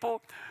other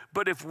people.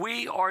 But if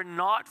we are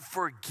not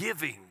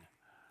forgiving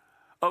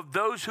of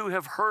those who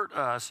have hurt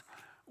us,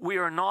 we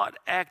are not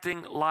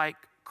acting like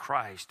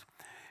Christ.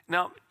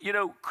 Now, you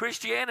know,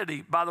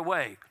 Christianity, by the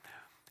way,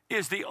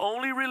 is the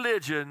only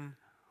religion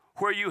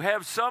where you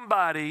have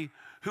somebody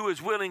who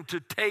is willing to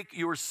take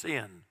your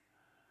sin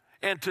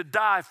and to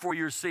die for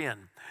your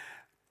sin.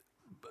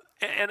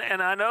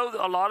 And I know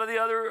a lot of the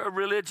other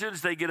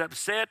religions, they get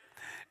upset,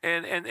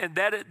 and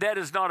that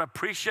is not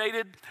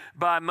appreciated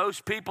by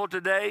most people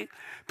today.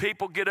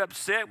 People get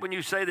upset when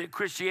you say that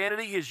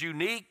Christianity is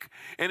unique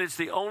and it's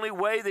the only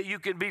way that you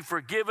can be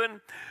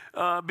forgiven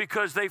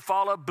because they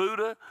follow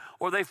Buddha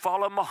or they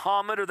follow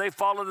Muhammad or they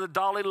follow the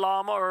Dalai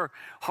Lama or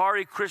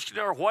Hare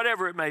Krishna or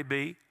whatever it may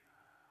be.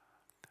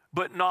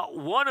 But not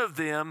one of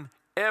them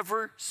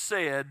ever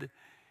said,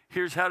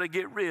 here's how to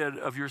get rid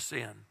of your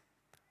sin.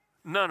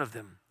 None of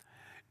them.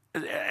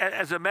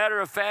 As a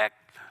matter of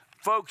fact,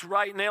 folks,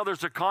 right now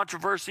there's a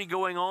controversy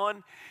going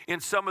on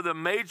in some of the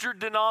major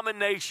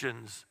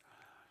denominations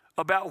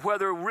about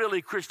whether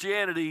really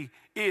Christianity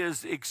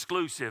is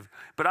exclusive.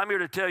 But I'm here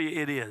to tell you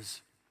it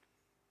is.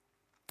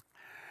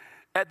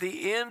 At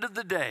the end of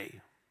the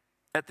day,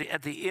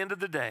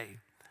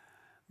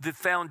 the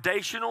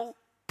foundational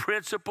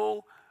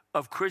principle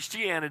of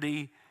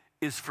Christianity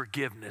is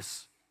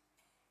forgiveness.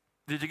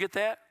 Did you get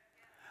that?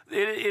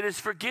 It is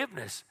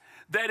forgiveness.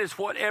 That is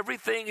what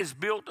everything is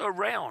built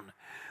around.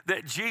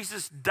 That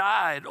Jesus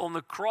died on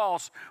the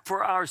cross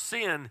for our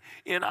sin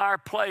in our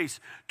place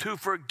to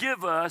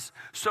forgive us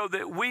so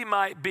that we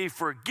might be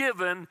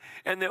forgiven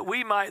and that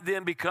we might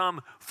then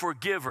become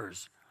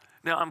forgivers.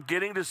 Now, I'm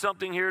getting to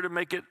something here to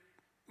make it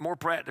more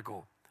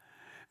practical.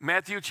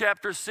 Matthew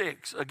chapter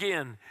 6,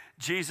 again,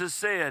 Jesus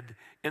said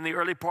in the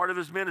early part of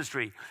his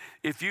ministry,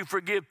 if you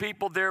forgive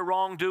people their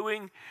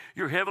wrongdoing,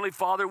 your heavenly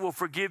Father will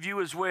forgive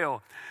you as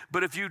well.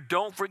 But if you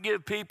don't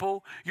forgive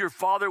people, your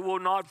Father will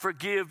not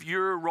forgive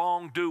your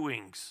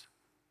wrongdoings.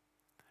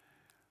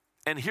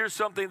 And here's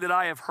something that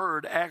I have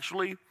heard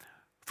actually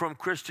from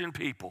Christian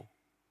people.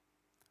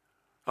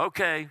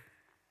 Okay,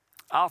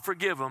 I'll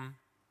forgive them,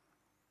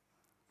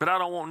 but I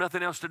don't want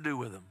nothing else to do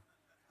with them.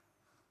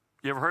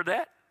 You ever heard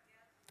that?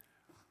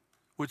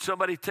 Would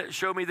somebody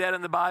show me that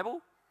in the Bible?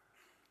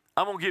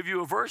 I'm going to give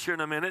you a verse here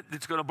in a minute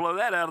that's going to blow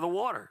that out of the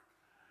water.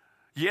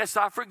 Yes,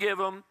 I forgive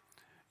them.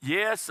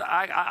 Yes,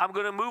 I'm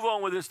going to move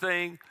on with this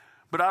thing,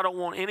 but I don't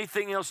want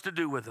anything else to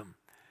do with them.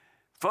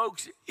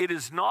 Folks, it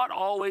is not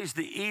always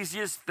the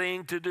easiest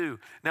thing to do.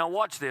 Now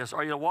watch this.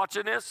 Are you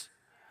watching this?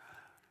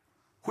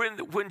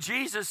 When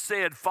Jesus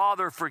said,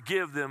 Father,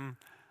 forgive them,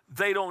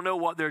 they don't know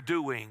what they're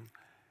doing,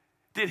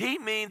 did he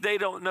mean they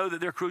don't know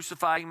that they're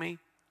crucifying me?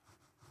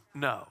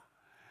 No.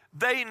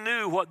 They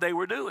knew what they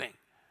were doing.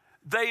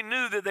 They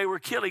knew that they were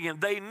killing him.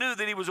 They knew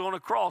that he was on a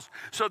cross.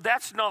 So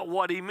that's not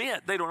what he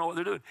meant. They don't know what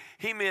they're doing.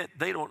 He meant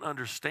they don't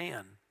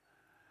understand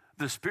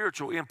the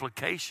spiritual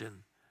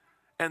implication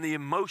and the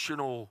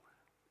emotional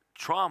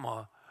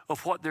trauma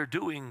of what they're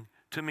doing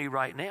to me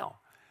right now.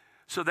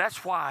 So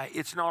that's why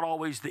it's not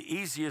always the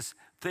easiest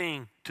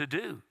thing to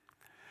do.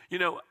 You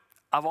know,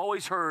 I've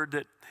always heard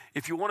that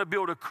if you want to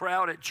build a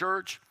crowd at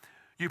church,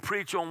 you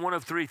preach on one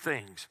of three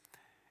things,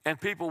 and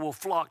people will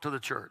flock to the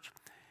church.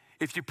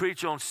 If you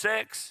preach on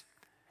sex,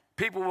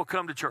 people will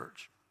come to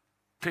church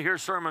to hear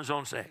sermons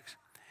on sex.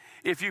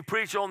 If you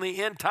preach on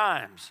the end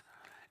times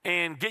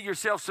and get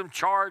yourself some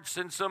charts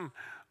and some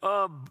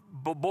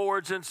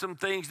boards and some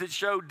things that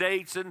show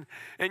dates and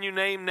you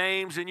name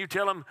names and you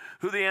tell them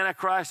who the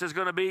Antichrist is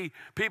going to be,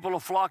 people will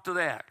flock to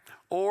that.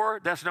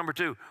 Or, that's number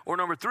two. Or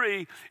number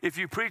three, if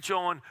you preach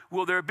on,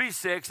 will there be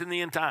sex in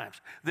the end times?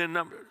 Then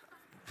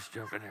just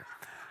joking there.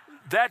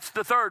 That's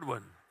the third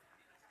one.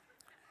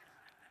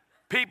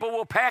 People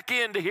will pack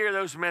in to hear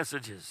those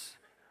messages.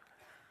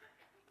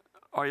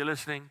 Are you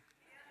listening?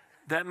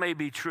 That may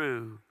be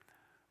true,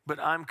 but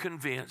I'm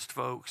convinced,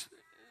 folks,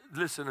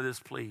 listen to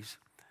this, please.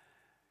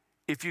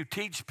 If you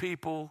teach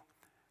people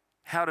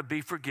how to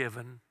be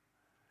forgiven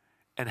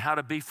and how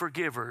to be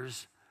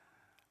forgivers,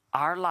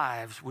 our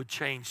lives would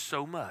change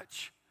so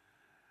much.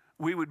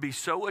 We would be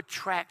so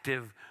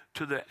attractive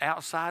to the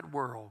outside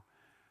world.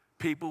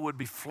 People would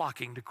be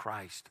flocking to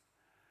Christ.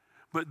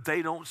 But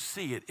they don't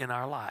see it in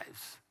our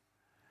lives.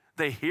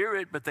 They hear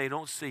it, but they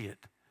don't see it.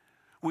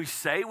 We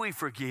say we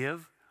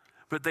forgive,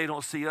 but they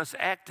don't see us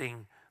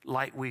acting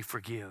like we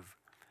forgive.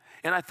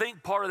 And I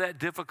think part of that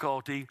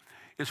difficulty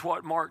is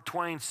what Mark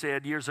Twain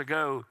said years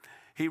ago.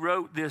 He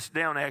wrote this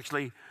down,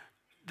 actually,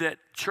 that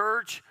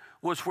church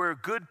was where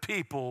good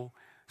people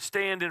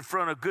stand in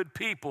front of good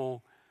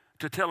people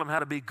to tell them how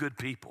to be good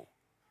people.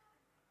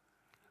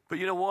 But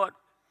you know what?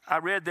 I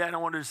read that and I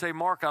wanted to say,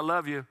 Mark, I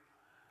love you,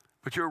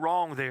 but you're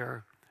wrong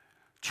there.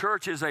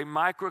 Church is a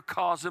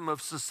microcosm of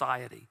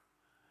society.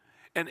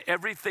 And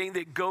everything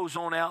that goes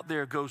on out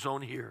there goes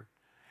on here.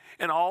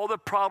 And all the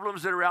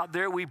problems that are out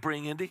there, we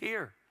bring into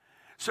here.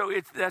 So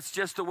that's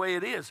just the way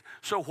it is.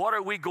 So what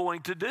are we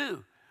going to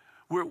do?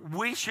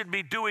 We should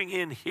be doing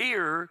in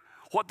here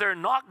what they're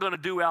not going to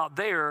do out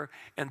there,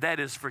 and that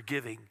is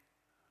forgiving.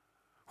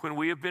 When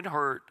we have been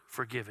hurt,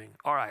 forgiving.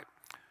 All right,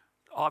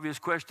 obvious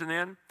question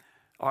then.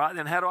 All right,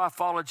 then how do I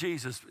follow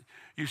Jesus?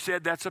 You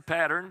said that's a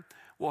pattern.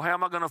 Well, how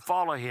am I going to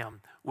follow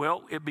him?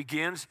 Well, it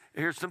begins,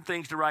 here's some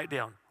things to write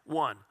down.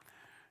 One,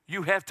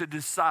 you have to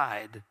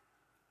decide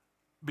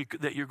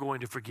that you're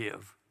going to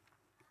forgive.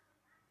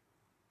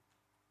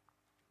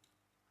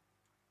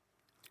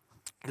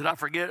 Did I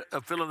forget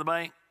a fill in the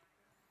blank?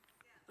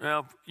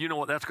 Well, you know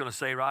what that's going to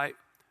say, right?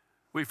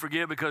 We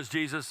forgive because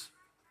Jesus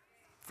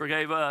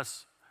forgave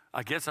us.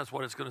 I guess that's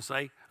what it's going to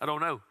say. I don't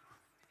know.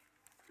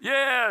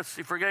 Yes,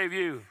 he forgave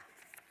you.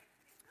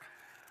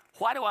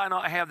 Why do I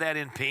not have that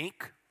in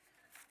pink?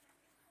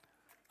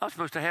 I'm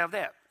supposed to have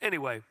that.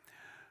 Anyway,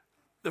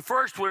 the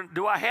first one,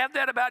 do I have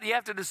that about you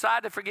have to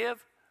decide to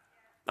forgive?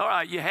 All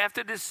right, you have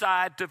to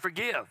decide to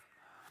forgive.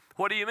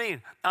 What do you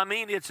mean? I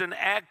mean, it's an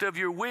act of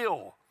your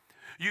will.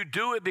 You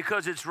do it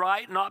because it's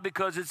right, not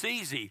because it's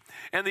easy.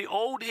 And the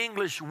Old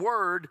English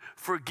word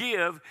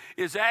forgive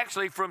is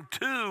actually from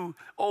two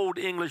Old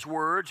English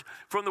words,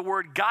 from the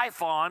word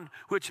gyphon,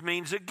 which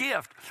means a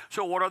gift.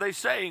 So what are they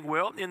saying?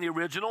 Well, in the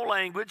original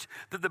language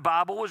that the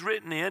Bible was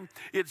written in,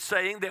 it's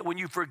saying that when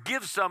you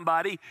forgive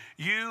somebody,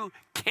 you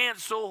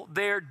cancel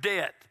their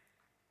debt.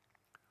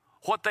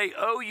 What they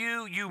owe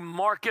you, you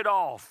mark it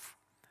off.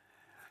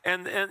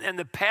 And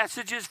the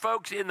passages,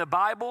 folks, in the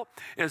Bible,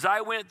 as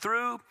I went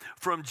through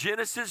from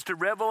Genesis to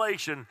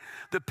Revelation,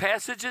 the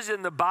passages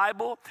in the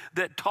Bible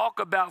that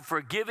talk about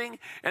forgiving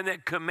and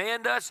that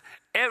command us,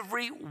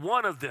 every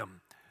one of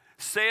them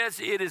says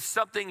it is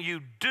something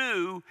you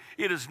do.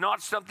 It is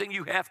not something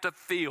you have to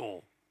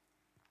feel,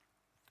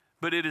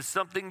 but it is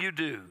something you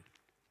do.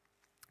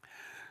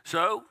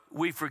 So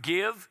we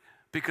forgive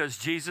because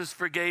Jesus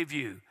forgave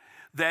you.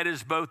 That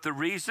is both the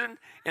reason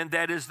and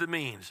that is the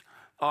means.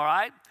 All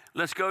right?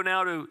 Let's go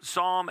now to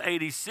Psalm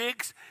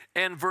 86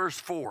 and verse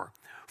 4.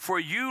 For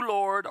you,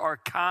 Lord, are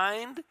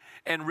kind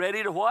and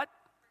ready to what?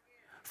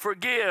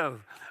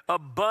 Forgive.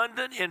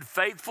 Abundant in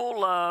faithful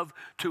love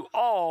to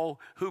all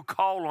who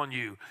call on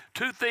you.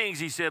 Two things,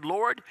 he said,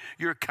 Lord,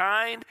 you're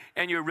kind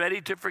and you're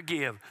ready to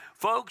forgive.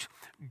 Folks,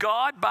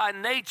 God by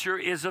nature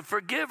is a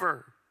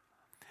forgiver.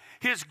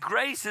 His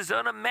grace is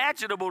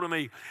unimaginable to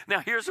me. Now,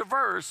 here's a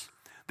verse.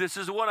 This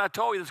is the one I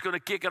told you that's going to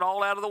kick it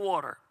all out of the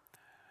water.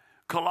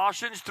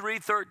 Colossians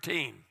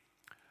 3:13,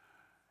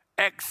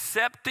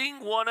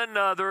 accepting one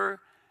another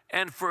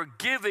and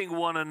forgiving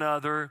one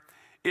another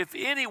if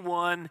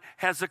anyone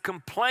has a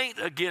complaint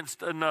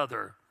against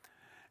another.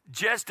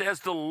 Just as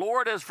the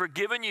Lord has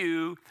forgiven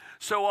you,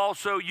 so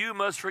also you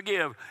must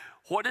forgive.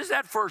 What does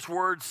that first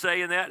word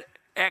say in that?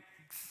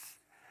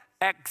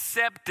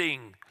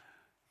 Accepting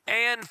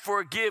and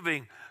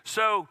forgiving.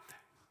 So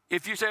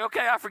if you say,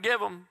 okay, I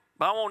forgive them,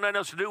 but I want nothing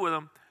else to do with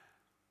them,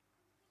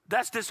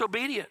 that's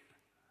disobedient.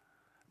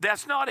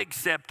 That's not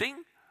accepting.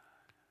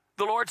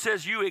 The Lord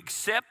says you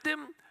accept him.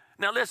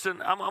 Now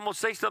listen, I'm going to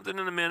say something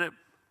in a minute.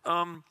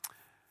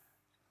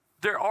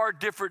 There are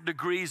different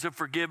degrees of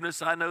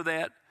forgiveness. I know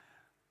that.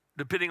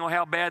 Depending on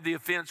how bad the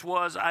offense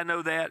was, I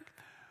know that.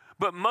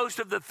 But most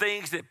of the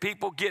things that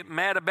people get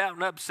mad about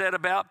and upset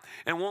about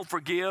and won't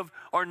forgive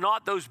are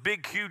not those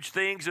big, huge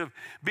things of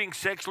being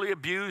sexually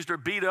abused or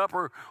beat up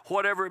or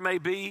whatever it may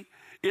be.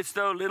 It's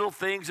those little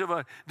things of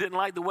didn't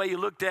like the way you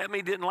looked at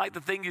me, didn't like the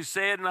thing you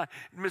said, and I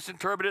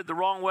misinterpreted it the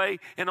wrong way,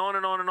 and on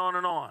and on and on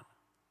and on.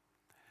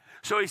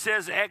 So he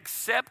says,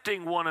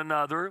 accepting one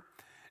another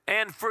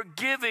and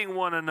forgiving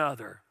one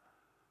another.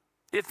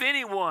 If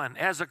anyone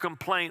has a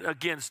complaint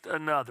against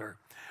another,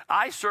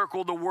 I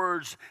circle the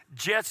words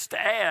just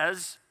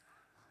as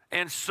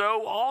and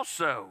so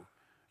also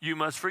you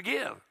must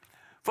forgive.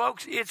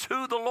 Folks, it's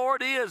who the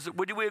Lord is.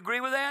 Would we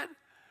agree with that?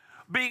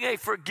 Being a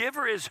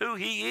forgiver is who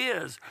he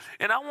is.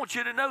 And I want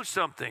you to know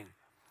something.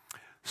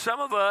 Some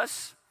of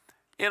us,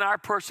 in our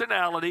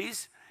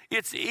personalities,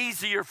 it's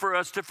easier for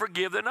us to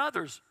forgive than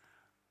others.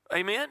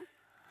 Amen?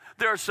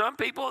 There are some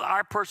people,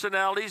 our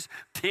personalities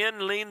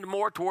lean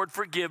more toward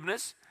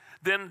forgiveness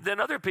than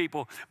other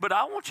people. But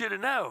I want you to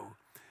know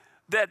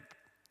that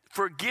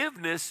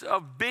forgiveness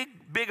of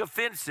big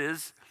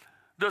offenses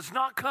does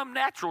not come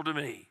natural to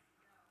me.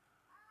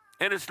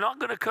 And it's not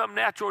going to come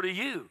natural to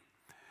you.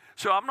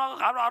 So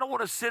I don't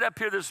want to sit up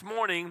here this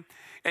morning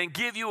and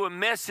give you a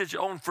message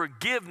on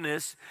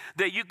forgiveness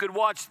that you could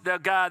watch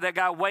that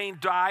guy Wayne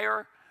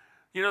Dyer,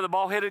 you know, the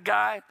bald-headed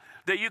guy,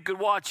 that you could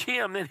watch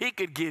him and he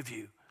could give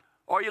you.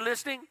 Are you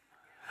listening?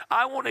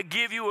 I want to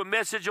give you a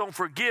message on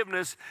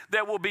forgiveness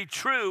that will be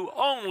true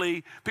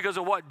only because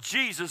of what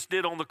Jesus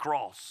did on the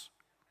cross.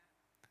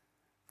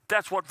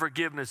 That's what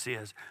forgiveness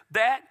is.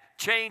 That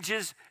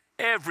changes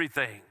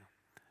everything.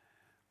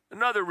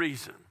 Another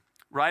reason,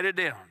 write it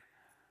down,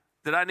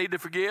 that I need to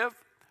forgive,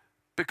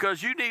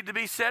 because you need to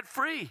be set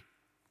free.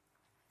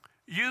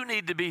 You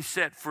need to be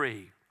set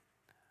free.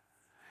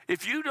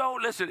 If you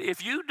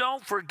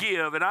don't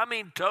forgive, and I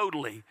mean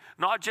totally,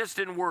 not just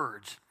in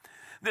words,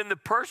 then the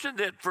person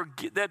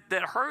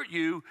that hurt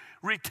you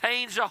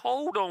retains a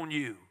hold on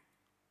you.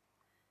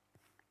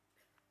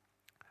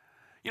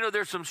 You know,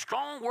 there's some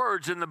strong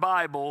words in the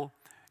Bible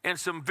and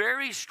some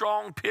very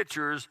strong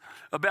pictures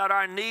about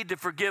our need to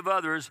forgive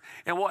others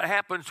and what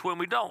happens when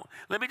we don't.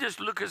 Let me just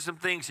look at some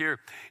things here.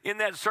 In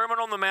that Sermon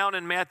on the Mount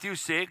in Matthew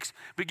 6,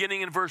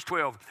 beginning in verse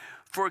 12,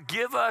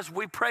 forgive us,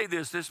 we pray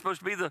this is supposed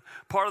to be the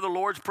part of the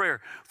Lord's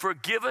Prayer.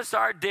 Forgive us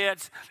our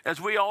debts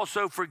as we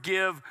also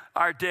forgive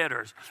our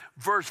debtors.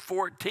 Verse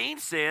 14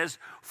 says,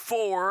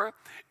 for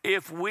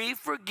if we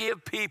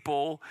forgive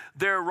people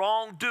their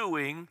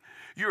wrongdoing,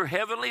 your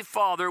heavenly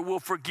Father will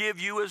forgive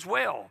you as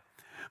well.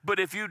 But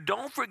if you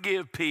don't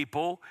forgive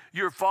people,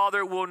 your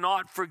Father will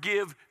not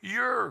forgive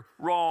your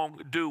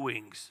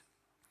wrongdoings.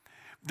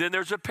 Then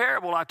there's a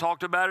parable, I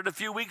talked about it a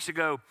few weeks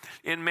ago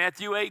in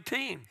Matthew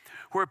 18,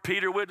 where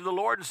Peter went to the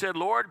Lord and said,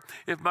 Lord,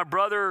 if my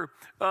brother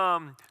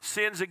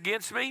sins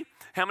against me,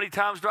 how many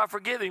times do I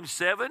forgive him?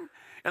 7?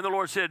 And the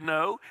Lord said,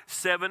 no,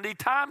 70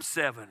 times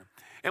 7.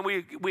 And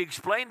we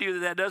explained to you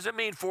that doesn't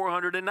mean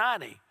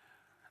 490.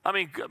 I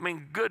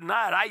mean, good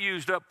night. I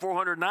used up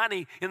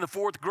 490 in the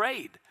 4th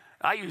grade.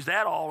 I used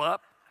that all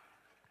up.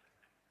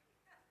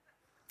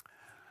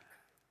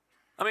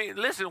 I mean,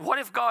 listen, what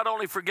if God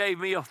only forgave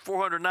me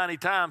 490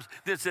 times,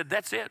 then said,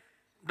 that's it,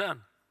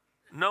 done.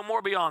 No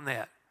more beyond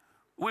that.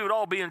 We would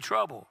all be in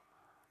trouble.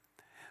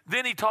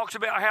 Then he talks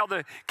about how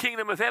the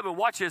kingdom of heaven,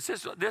 watch this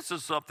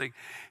is something.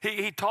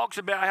 He talks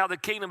about how the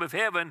kingdom of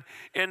heaven,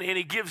 and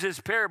he gives this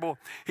parable.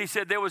 He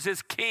said there was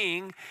this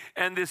king,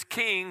 and this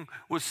king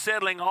was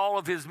settling all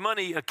of his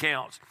money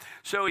accounts.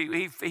 So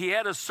he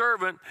had a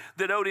servant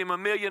that owed him $1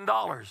 million.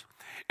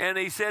 And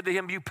he said to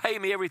him, you pay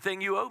me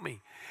everything you owe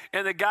me.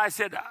 And the guy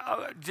said,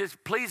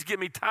 just please give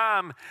me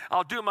time.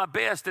 I'll do my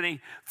best. And he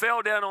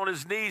fell down on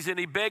his knees and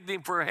he begged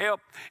him for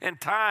help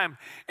and time.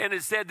 And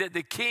it said that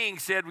the king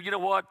said, well, you know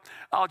what?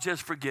 I'll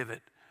just forgive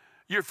it.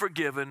 You're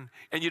forgiven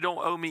and you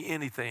don't owe me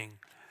anything.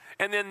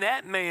 And then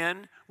that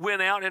man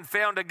went out and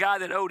found a guy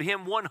that owed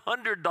him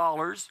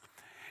 $100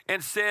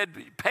 and said,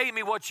 pay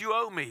me what you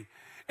owe me.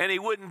 And he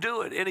wouldn't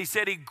do it. And he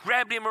said he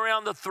grabbed him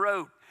around the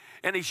throat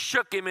and he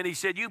shook him and he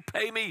said, you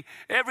pay me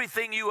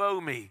everything you owe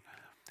me.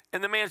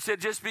 And the man said,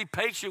 just be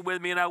patient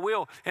with me and I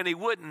will. And he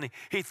wouldn't.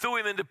 He threw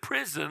him into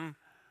prison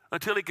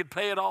until he could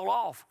pay it all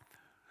off.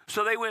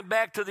 So they went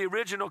back to the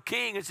original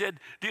king and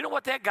said, do you know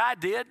what that guy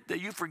did that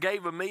you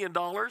forgave $1 million?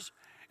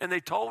 And they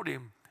told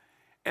him.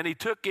 And he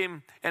took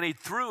him and he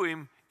threw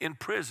him in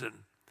prison.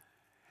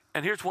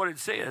 And here's what it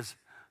says.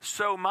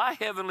 So my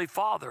heavenly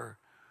Father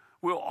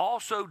will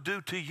also do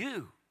to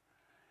you.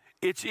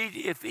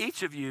 If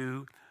each of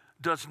you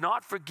does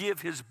not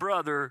forgive his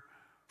brother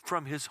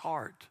from his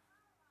heart.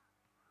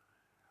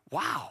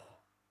 Wow.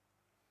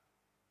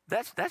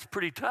 That's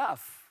pretty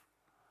tough.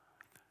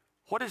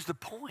 What is the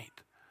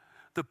point?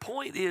 The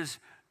point is,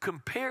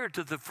 compared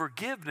to the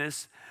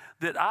forgiveness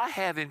that I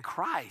have in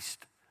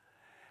Christ,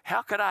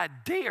 how could I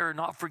dare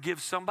not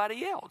forgive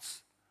somebody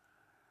else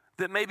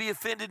that maybe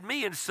offended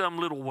me in some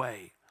little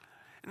way?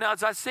 Now,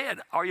 as I said,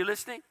 are you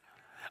listening?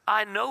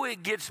 I know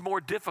it gets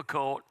more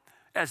difficult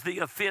as the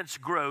offense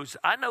grows.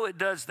 I know it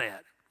does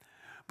that.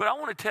 But I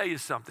want to tell you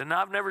something.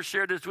 Now, I've never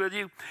shared this with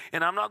you,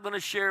 and I'm not going to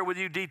share with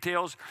you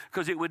details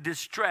because it would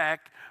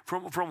distract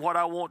from what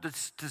I want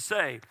to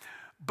say.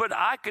 But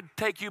I could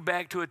take you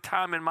back to a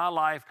time in my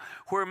life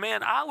where,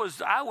 man, I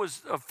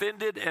was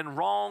offended and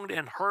wronged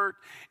and hurt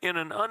in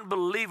an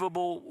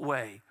unbelievable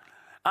way.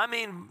 I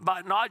mean,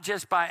 not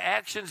just by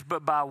actions,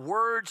 but by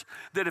words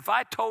that if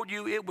I told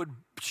you, it would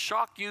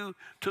shock you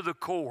to the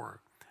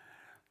core.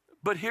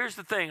 But here's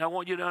the thing I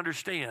want you to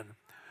understand.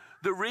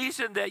 The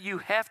reason that you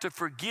have to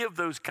forgive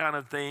those kind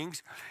of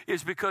things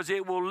is because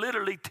it will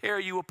literally tear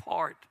you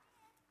apart.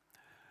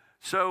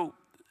 So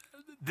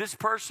this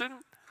person,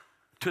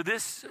 to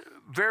this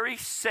very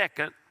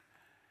second,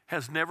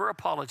 has never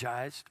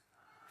apologized,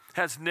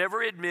 has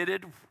never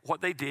admitted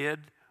what they did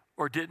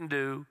or didn't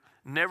do,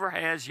 never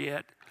has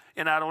yet,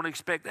 and I don't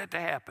expect that to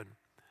happen.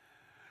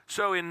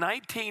 So in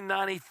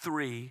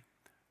 1993,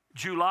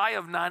 July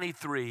of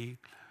 93,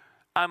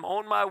 I'm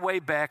on my way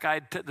back.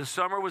 The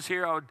summer was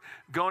here. I had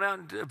gone out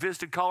and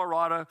visited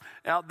Colorado,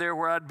 out there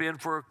where I'd been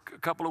for a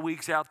couple of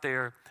weeks out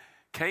there.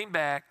 Came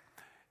back,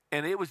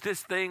 and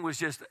this thing was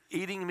just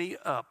eating me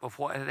up of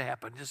what had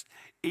happened, just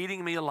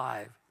eating me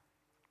alive.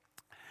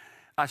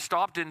 I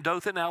stopped in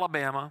Dothan,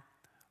 Alabama,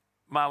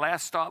 my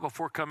last stop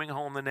before coming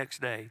home the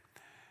next day.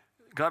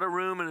 Got a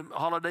room in a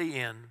Holiday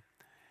Inn,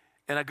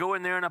 and I go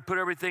in there and I put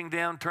everything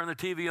down, turn the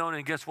TV on,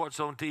 and guess what's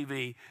on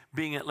TV?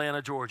 Being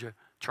Atlanta, Georgia,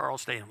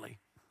 Charles Stanley.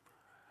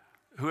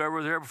 Whoever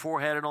was there before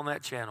had it on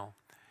that channel.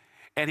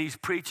 And he's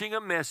preaching a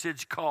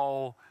message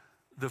called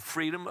The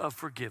Freedom of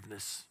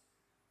Forgiveness.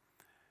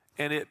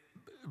 And it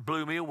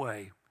blew me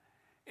away.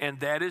 And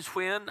that is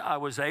when I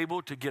was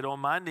able to get on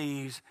my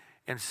knees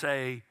and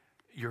say,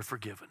 you're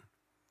forgiven.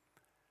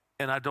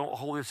 And I don't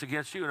hold this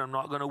against you, and I'm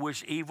not going to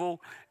wish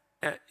evil.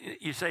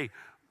 You say,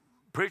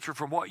 preacher,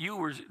 from what you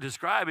were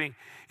describing,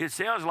 it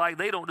sounds like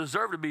they don't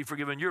deserve to be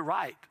forgiven. You're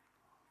right.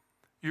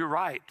 You're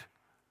right.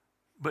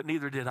 but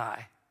neither did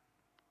I.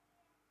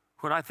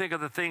 When I think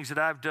of the things that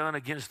I've done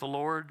against the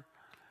Lord,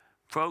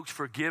 folks,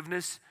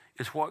 forgiveness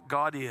is what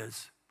God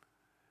is,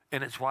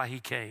 and it's why he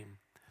came.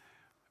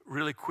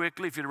 Really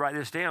quickly, if you write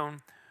this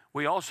down,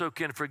 we also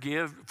can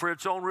forgive for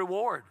its own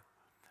reward.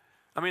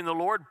 I mean, the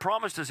Lord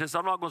promised us this.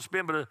 I'm not going to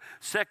spend but a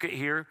second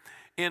here.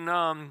 In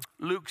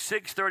Luke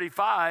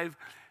 6:35,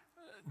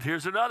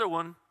 here's another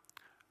one.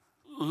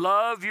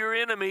 Love your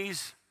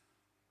enemies.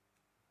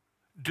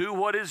 Do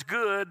what is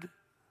good.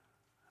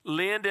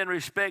 Lend and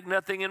respect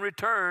nothing in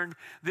return,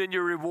 then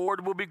your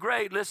reward will be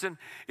great. Listen,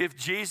 if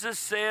Jesus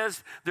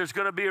says there's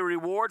going to be a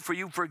reward for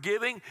you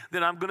forgiving,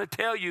 then I'm going to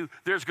tell you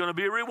there's going to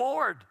be a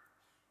reward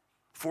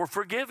for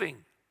forgiving.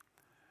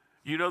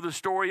 You know the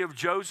story of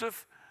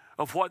Joseph,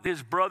 of what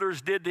his brothers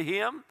did to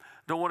him.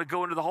 Don't want to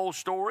go into the whole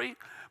story,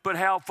 but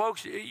how,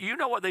 folks, you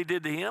know what they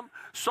did to him.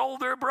 Sold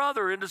their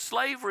brother into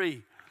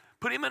slavery,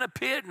 put him in a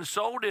pit and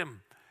sold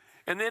him.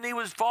 And then he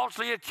was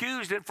falsely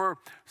accused and for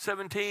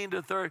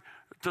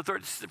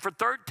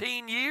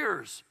 13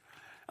 years.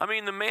 I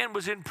mean, the man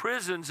was in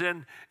prisons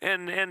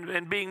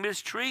and being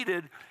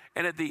mistreated.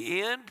 And at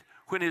the end,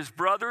 when his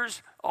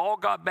brothers all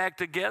got back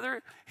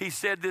together, he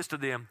said this to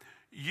them: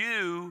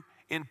 you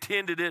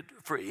intended it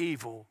for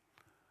evil,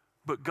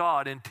 but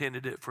God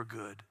intended it for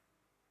good.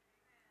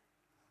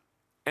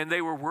 And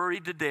they were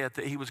worried to death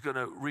that he was going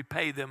to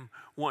repay them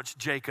once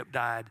Jacob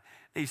died.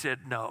 He said,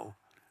 no.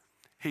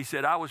 He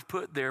said, I was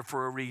put there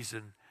for a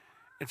reason.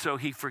 And so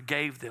he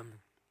forgave them.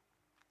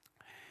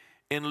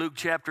 In Luke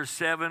chapter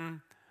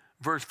 7,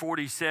 verse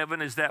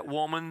 47, is that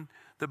woman,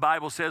 the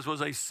Bible says,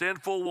 was a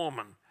sinful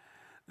woman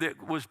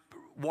that was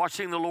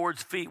washing the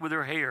Lord's feet with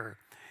her hair.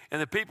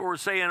 And the people were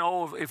saying,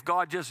 oh, if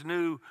God just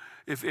knew,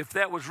 if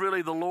that was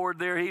really the Lord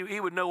there, he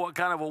would know what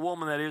kind of a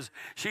woman that is.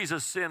 She's a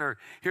sinner.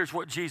 Here's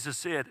what Jesus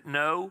said: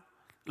 no,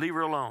 leave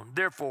her alone.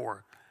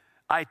 Therefore,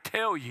 I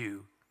tell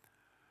you,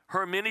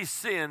 her many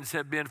sins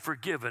have been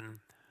forgiven,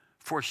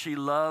 for she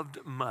loved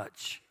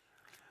much.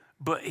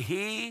 But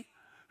he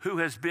who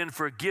has been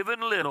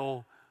forgiven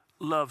little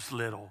loves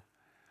little.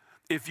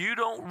 If you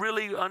don't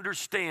really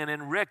understand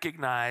and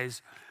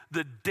recognize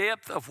the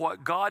depth of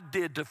what God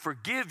did to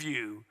forgive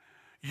you,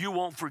 you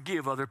won't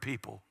forgive other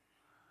people.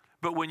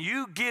 But when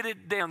you get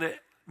it down that,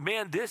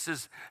 man, this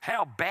is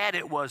how bad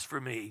it was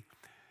for me,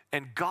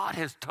 and God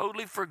has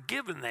totally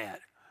forgiven that,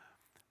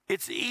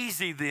 it's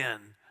easy then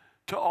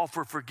to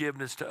offer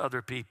forgiveness to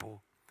other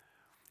people.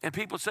 And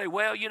people say,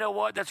 well, you know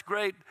what, that's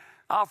great,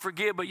 I'll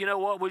forgive, but you know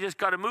what, we just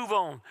got to move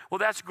on. Well,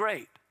 that's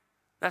great.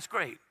 That's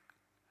great.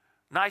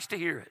 Nice to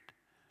hear it.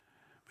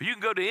 But you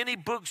can go to any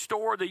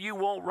bookstore that you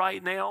want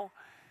right now,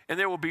 and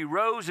there will be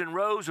rows and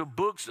rows of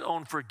books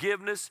on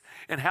forgiveness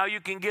and how you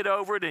can get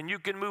over it and you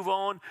can move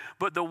on.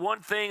 But the one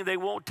thing they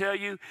won't tell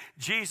you,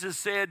 Jesus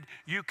said,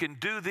 you can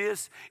do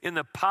this in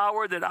the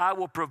power that I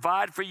will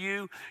provide for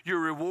you. Your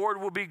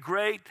reward will be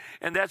great,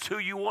 and that's who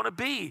you want to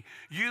be.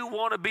 You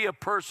want to be a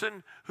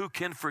person who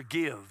can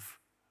forgive.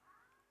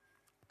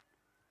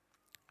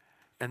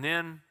 And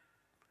then,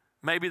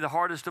 maybe the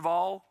hardest of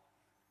all,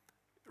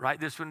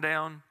 write this one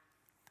down: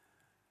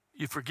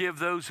 you forgive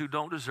those who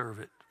don't deserve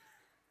it.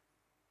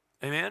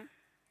 Amen?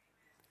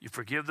 You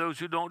forgive those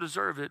who don't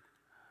deserve it.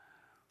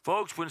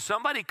 Folks, when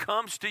somebody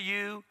comes to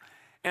you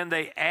and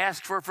they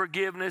ask for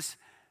forgiveness,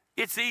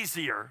 it's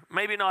easier.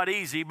 Maybe not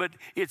easy, but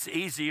it's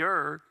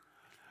easier.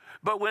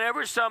 But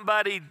whenever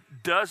somebody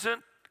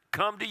doesn't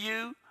come to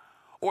you,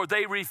 or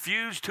they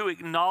refuse to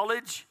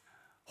acknowledge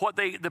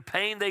the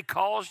pain they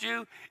caused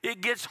you,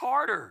 it gets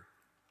harder.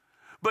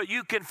 But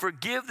you can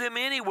forgive them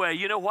anyway.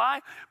 You know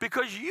why?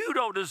 Because you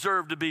don't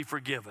deserve to be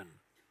forgiven.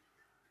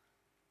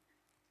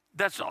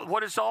 That's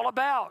what it's all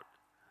about.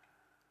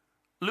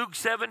 Luke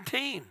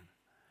 17.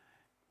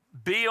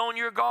 Be on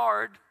your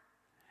guard.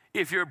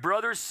 If your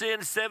brother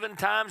sins 7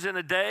 times in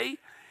a day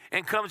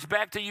and comes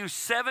back to you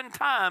 7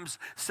 times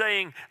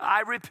saying,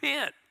 I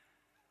repent,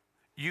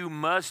 you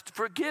must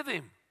forgive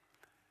him.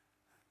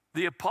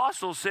 The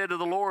apostles said to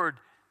the Lord,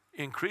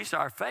 increase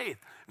our faith.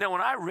 Now,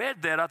 when I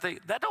read that, I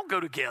think, that don't go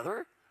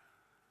together.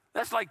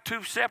 That's like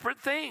 2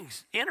 separate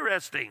things.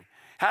 Interesting.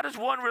 How does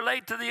one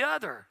relate to the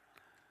other?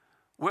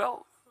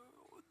 Well,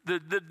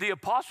 the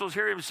apostles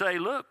hear him say,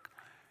 look,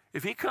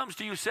 if he comes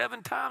to you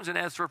 7 times and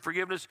asks for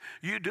forgiveness,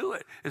 you do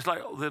it. It's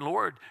like, oh, then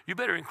Lord, you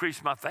better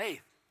increase my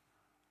faith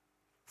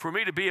for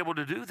me to be able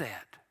to do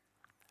that.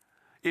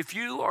 If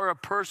you are a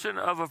person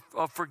of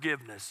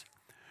forgiveness,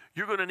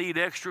 you're going to need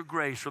extra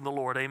grace from the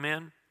Lord.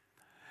 Amen?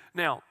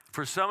 Now,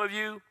 for some of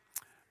you,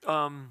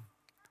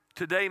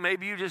 today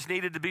maybe you just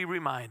needed to be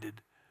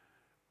reminded.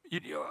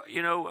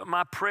 You know,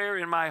 my prayer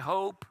and my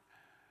hope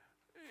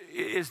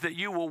is that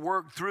you will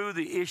work through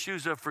the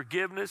issues of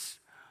forgiveness.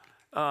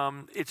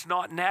 It's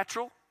not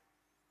natural.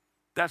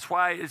 That's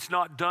why it's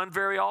not done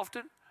very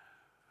often.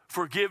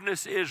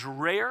 Forgiveness is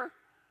rare.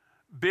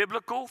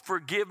 Biblical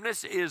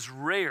forgiveness is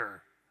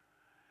rare.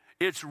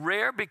 It's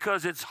rare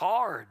because it's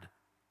hard.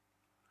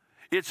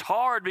 It's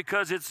hard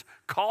because it's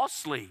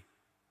costly.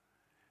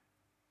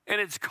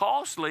 And it's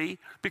costly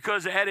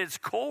because at its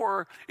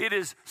core, it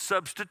is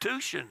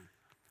substitution.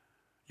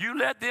 You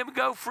let them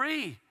go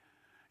free.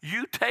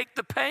 You take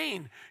the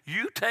pain.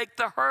 You take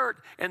the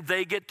hurt, and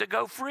they get to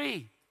go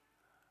free.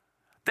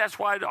 That's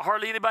why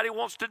hardly anybody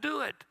wants to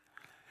do it.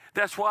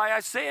 That's why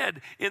I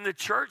said in the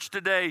church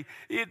today,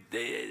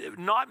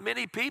 not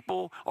many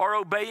people are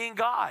obeying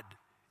God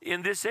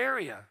in this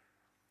area.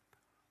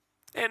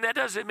 And that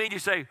doesn't mean you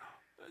say,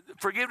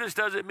 forgiveness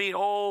doesn't mean,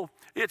 oh,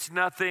 it's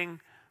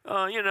nothing.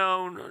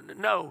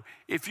 No.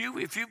 If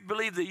you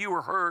believe that you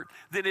were hurt,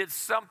 then it's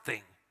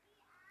something.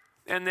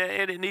 And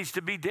it needs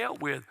to be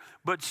dealt with.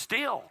 But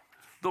still,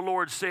 the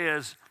Lord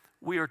says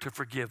we are to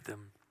forgive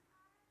them.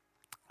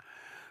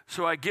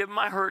 So I give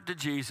my hurt to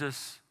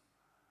Jesus.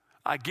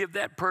 I give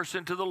that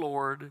person to the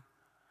Lord.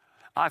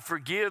 I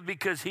forgive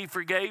because he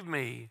forgave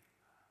me.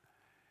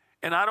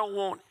 And I don't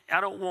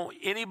want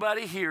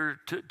anybody here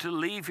to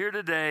leave here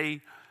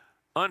today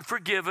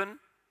unforgiven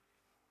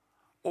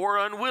or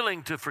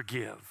unwilling to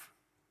forgive.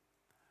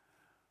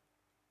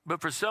 But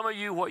for some of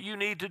you, what you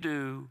need to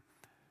do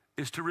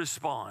is to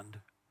respond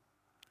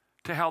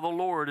to how the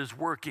Lord is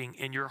working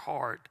in your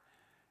heart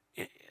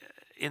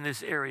in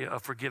this area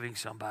of forgiving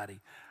somebody.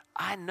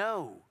 I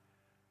know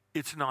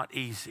it's not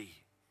easy.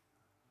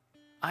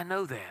 I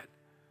know that.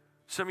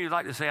 Some of you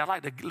like to say, I'd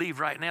like to leave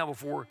right now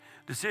before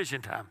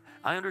decision time.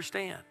 I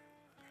understand.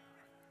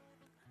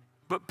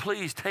 But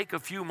please take a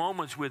few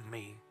moments with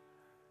me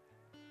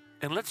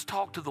and let's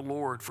talk to the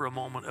Lord for a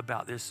moment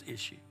about this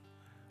issue.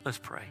 Let's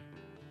pray.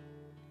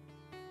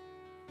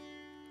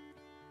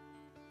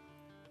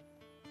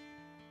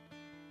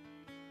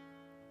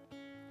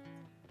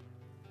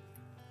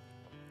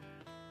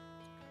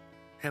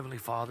 Heavenly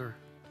Father,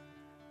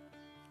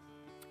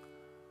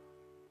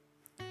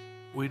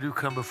 we do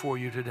come before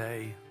you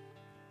today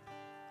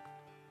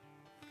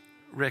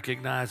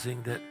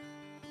recognizing that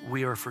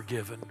we are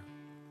forgiven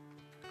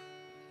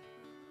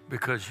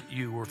because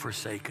you were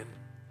forsaken.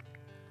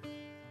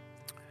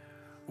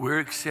 We're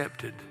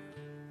accepted.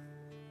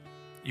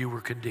 You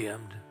were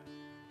condemned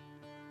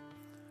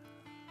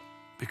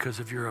because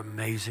of your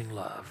amazing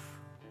love.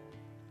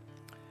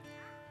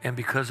 And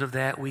because of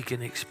that, we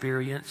can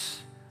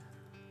experience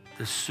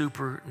the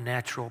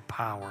supernatural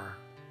power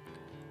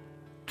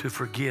to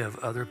forgive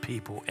other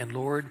people. And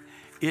Lord,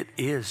 it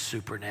is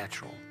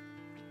supernatural.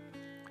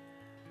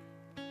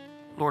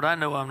 Lord, I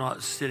know I'm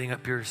not sitting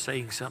up here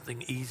saying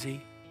something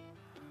easy.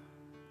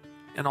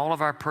 And all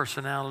of our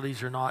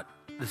personalities are not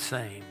the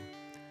same.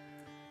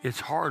 It's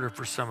harder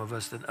for some of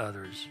us than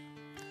others.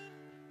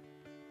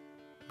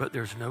 But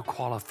there's no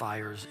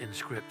qualifiers in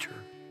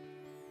Scripture.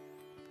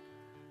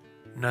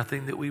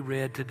 Nothing that we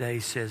read today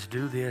says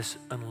do this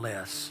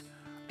unless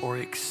or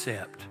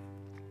except.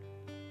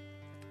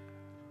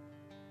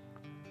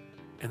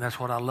 And that's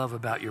what I love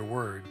about your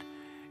word.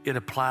 It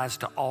applies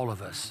to all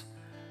of us.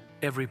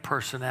 Every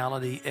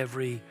personality,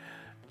 every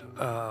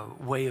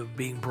way of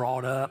being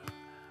brought up,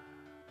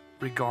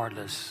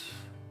 regardless.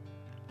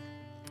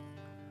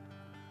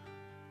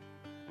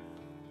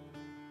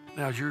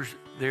 Now, as you're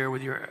there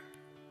with your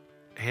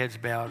heads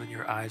bowed and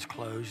your eyes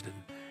closed and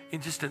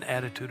in just an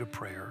attitude of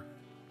prayer,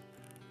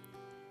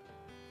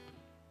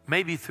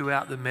 maybe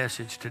throughout the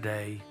message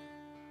today,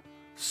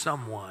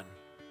 someone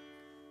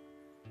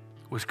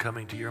was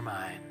coming to your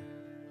mind.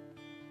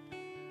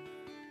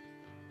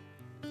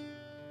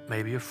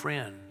 Maybe a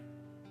friend,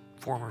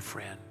 former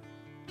friend,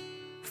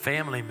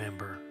 family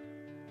member.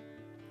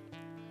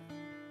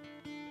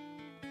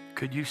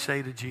 Could you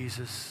say to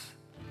Jesus,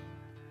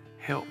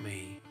 help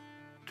me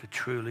to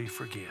truly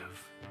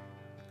forgive?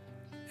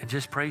 And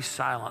just pray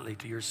silently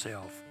to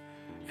yourself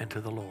and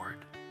to the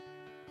Lord.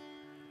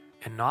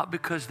 And not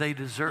because they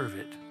deserve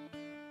it,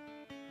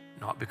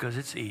 not because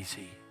it's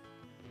easy.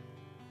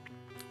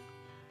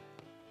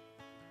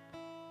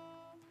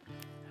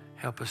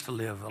 Help us to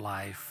live a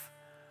life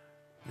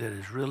that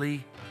is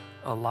really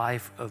a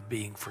life of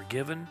being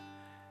forgiven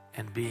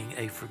and being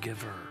a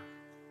forgiver.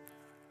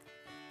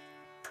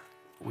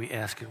 We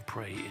ask and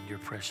pray in your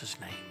precious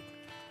name.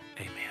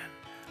 Amen.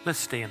 Let's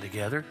stand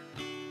together.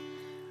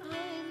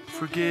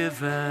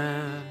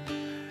 Forgiven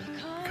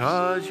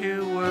because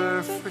you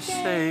were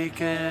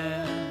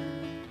forsaken.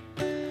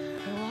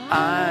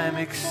 I'm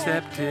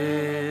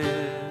accepted.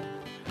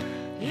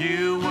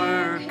 You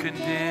were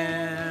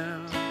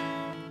condemned.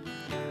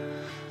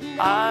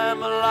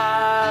 I'm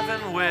alive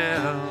and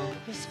well.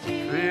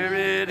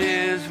 Spirit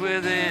is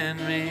within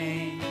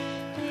me.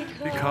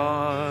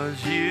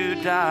 Because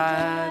you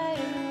died,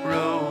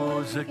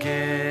 rose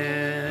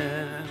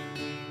again.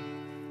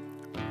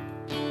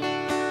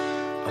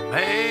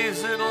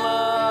 Amazing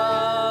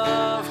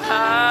love,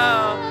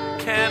 how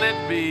can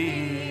it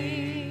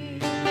be?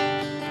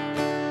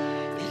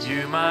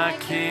 You, my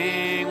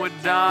King, would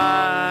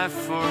die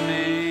for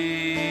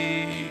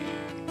me.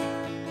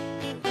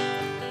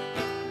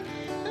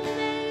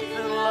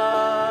 Amazing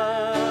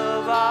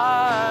love,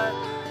 I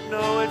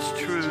know it's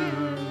true.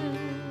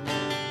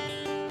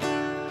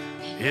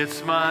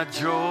 It's my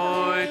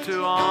joy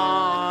to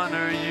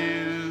honor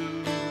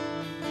you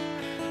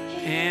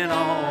in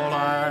all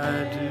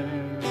I do.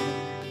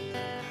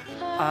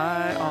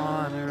 I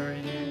honor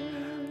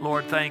you. Lord,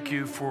 Lord, thank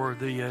you for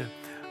the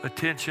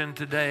attention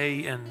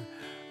today and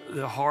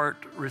the heart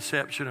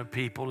reception of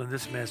people in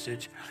this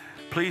message.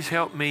 Please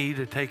help me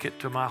to take it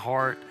to my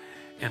heart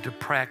and to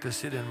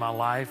practice it in my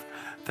life.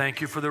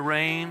 Thank you for the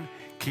rain.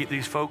 Keep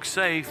these folks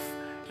safe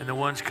and the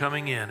ones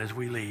coming in as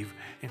we leave.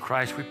 In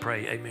Christ we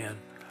pray, amen.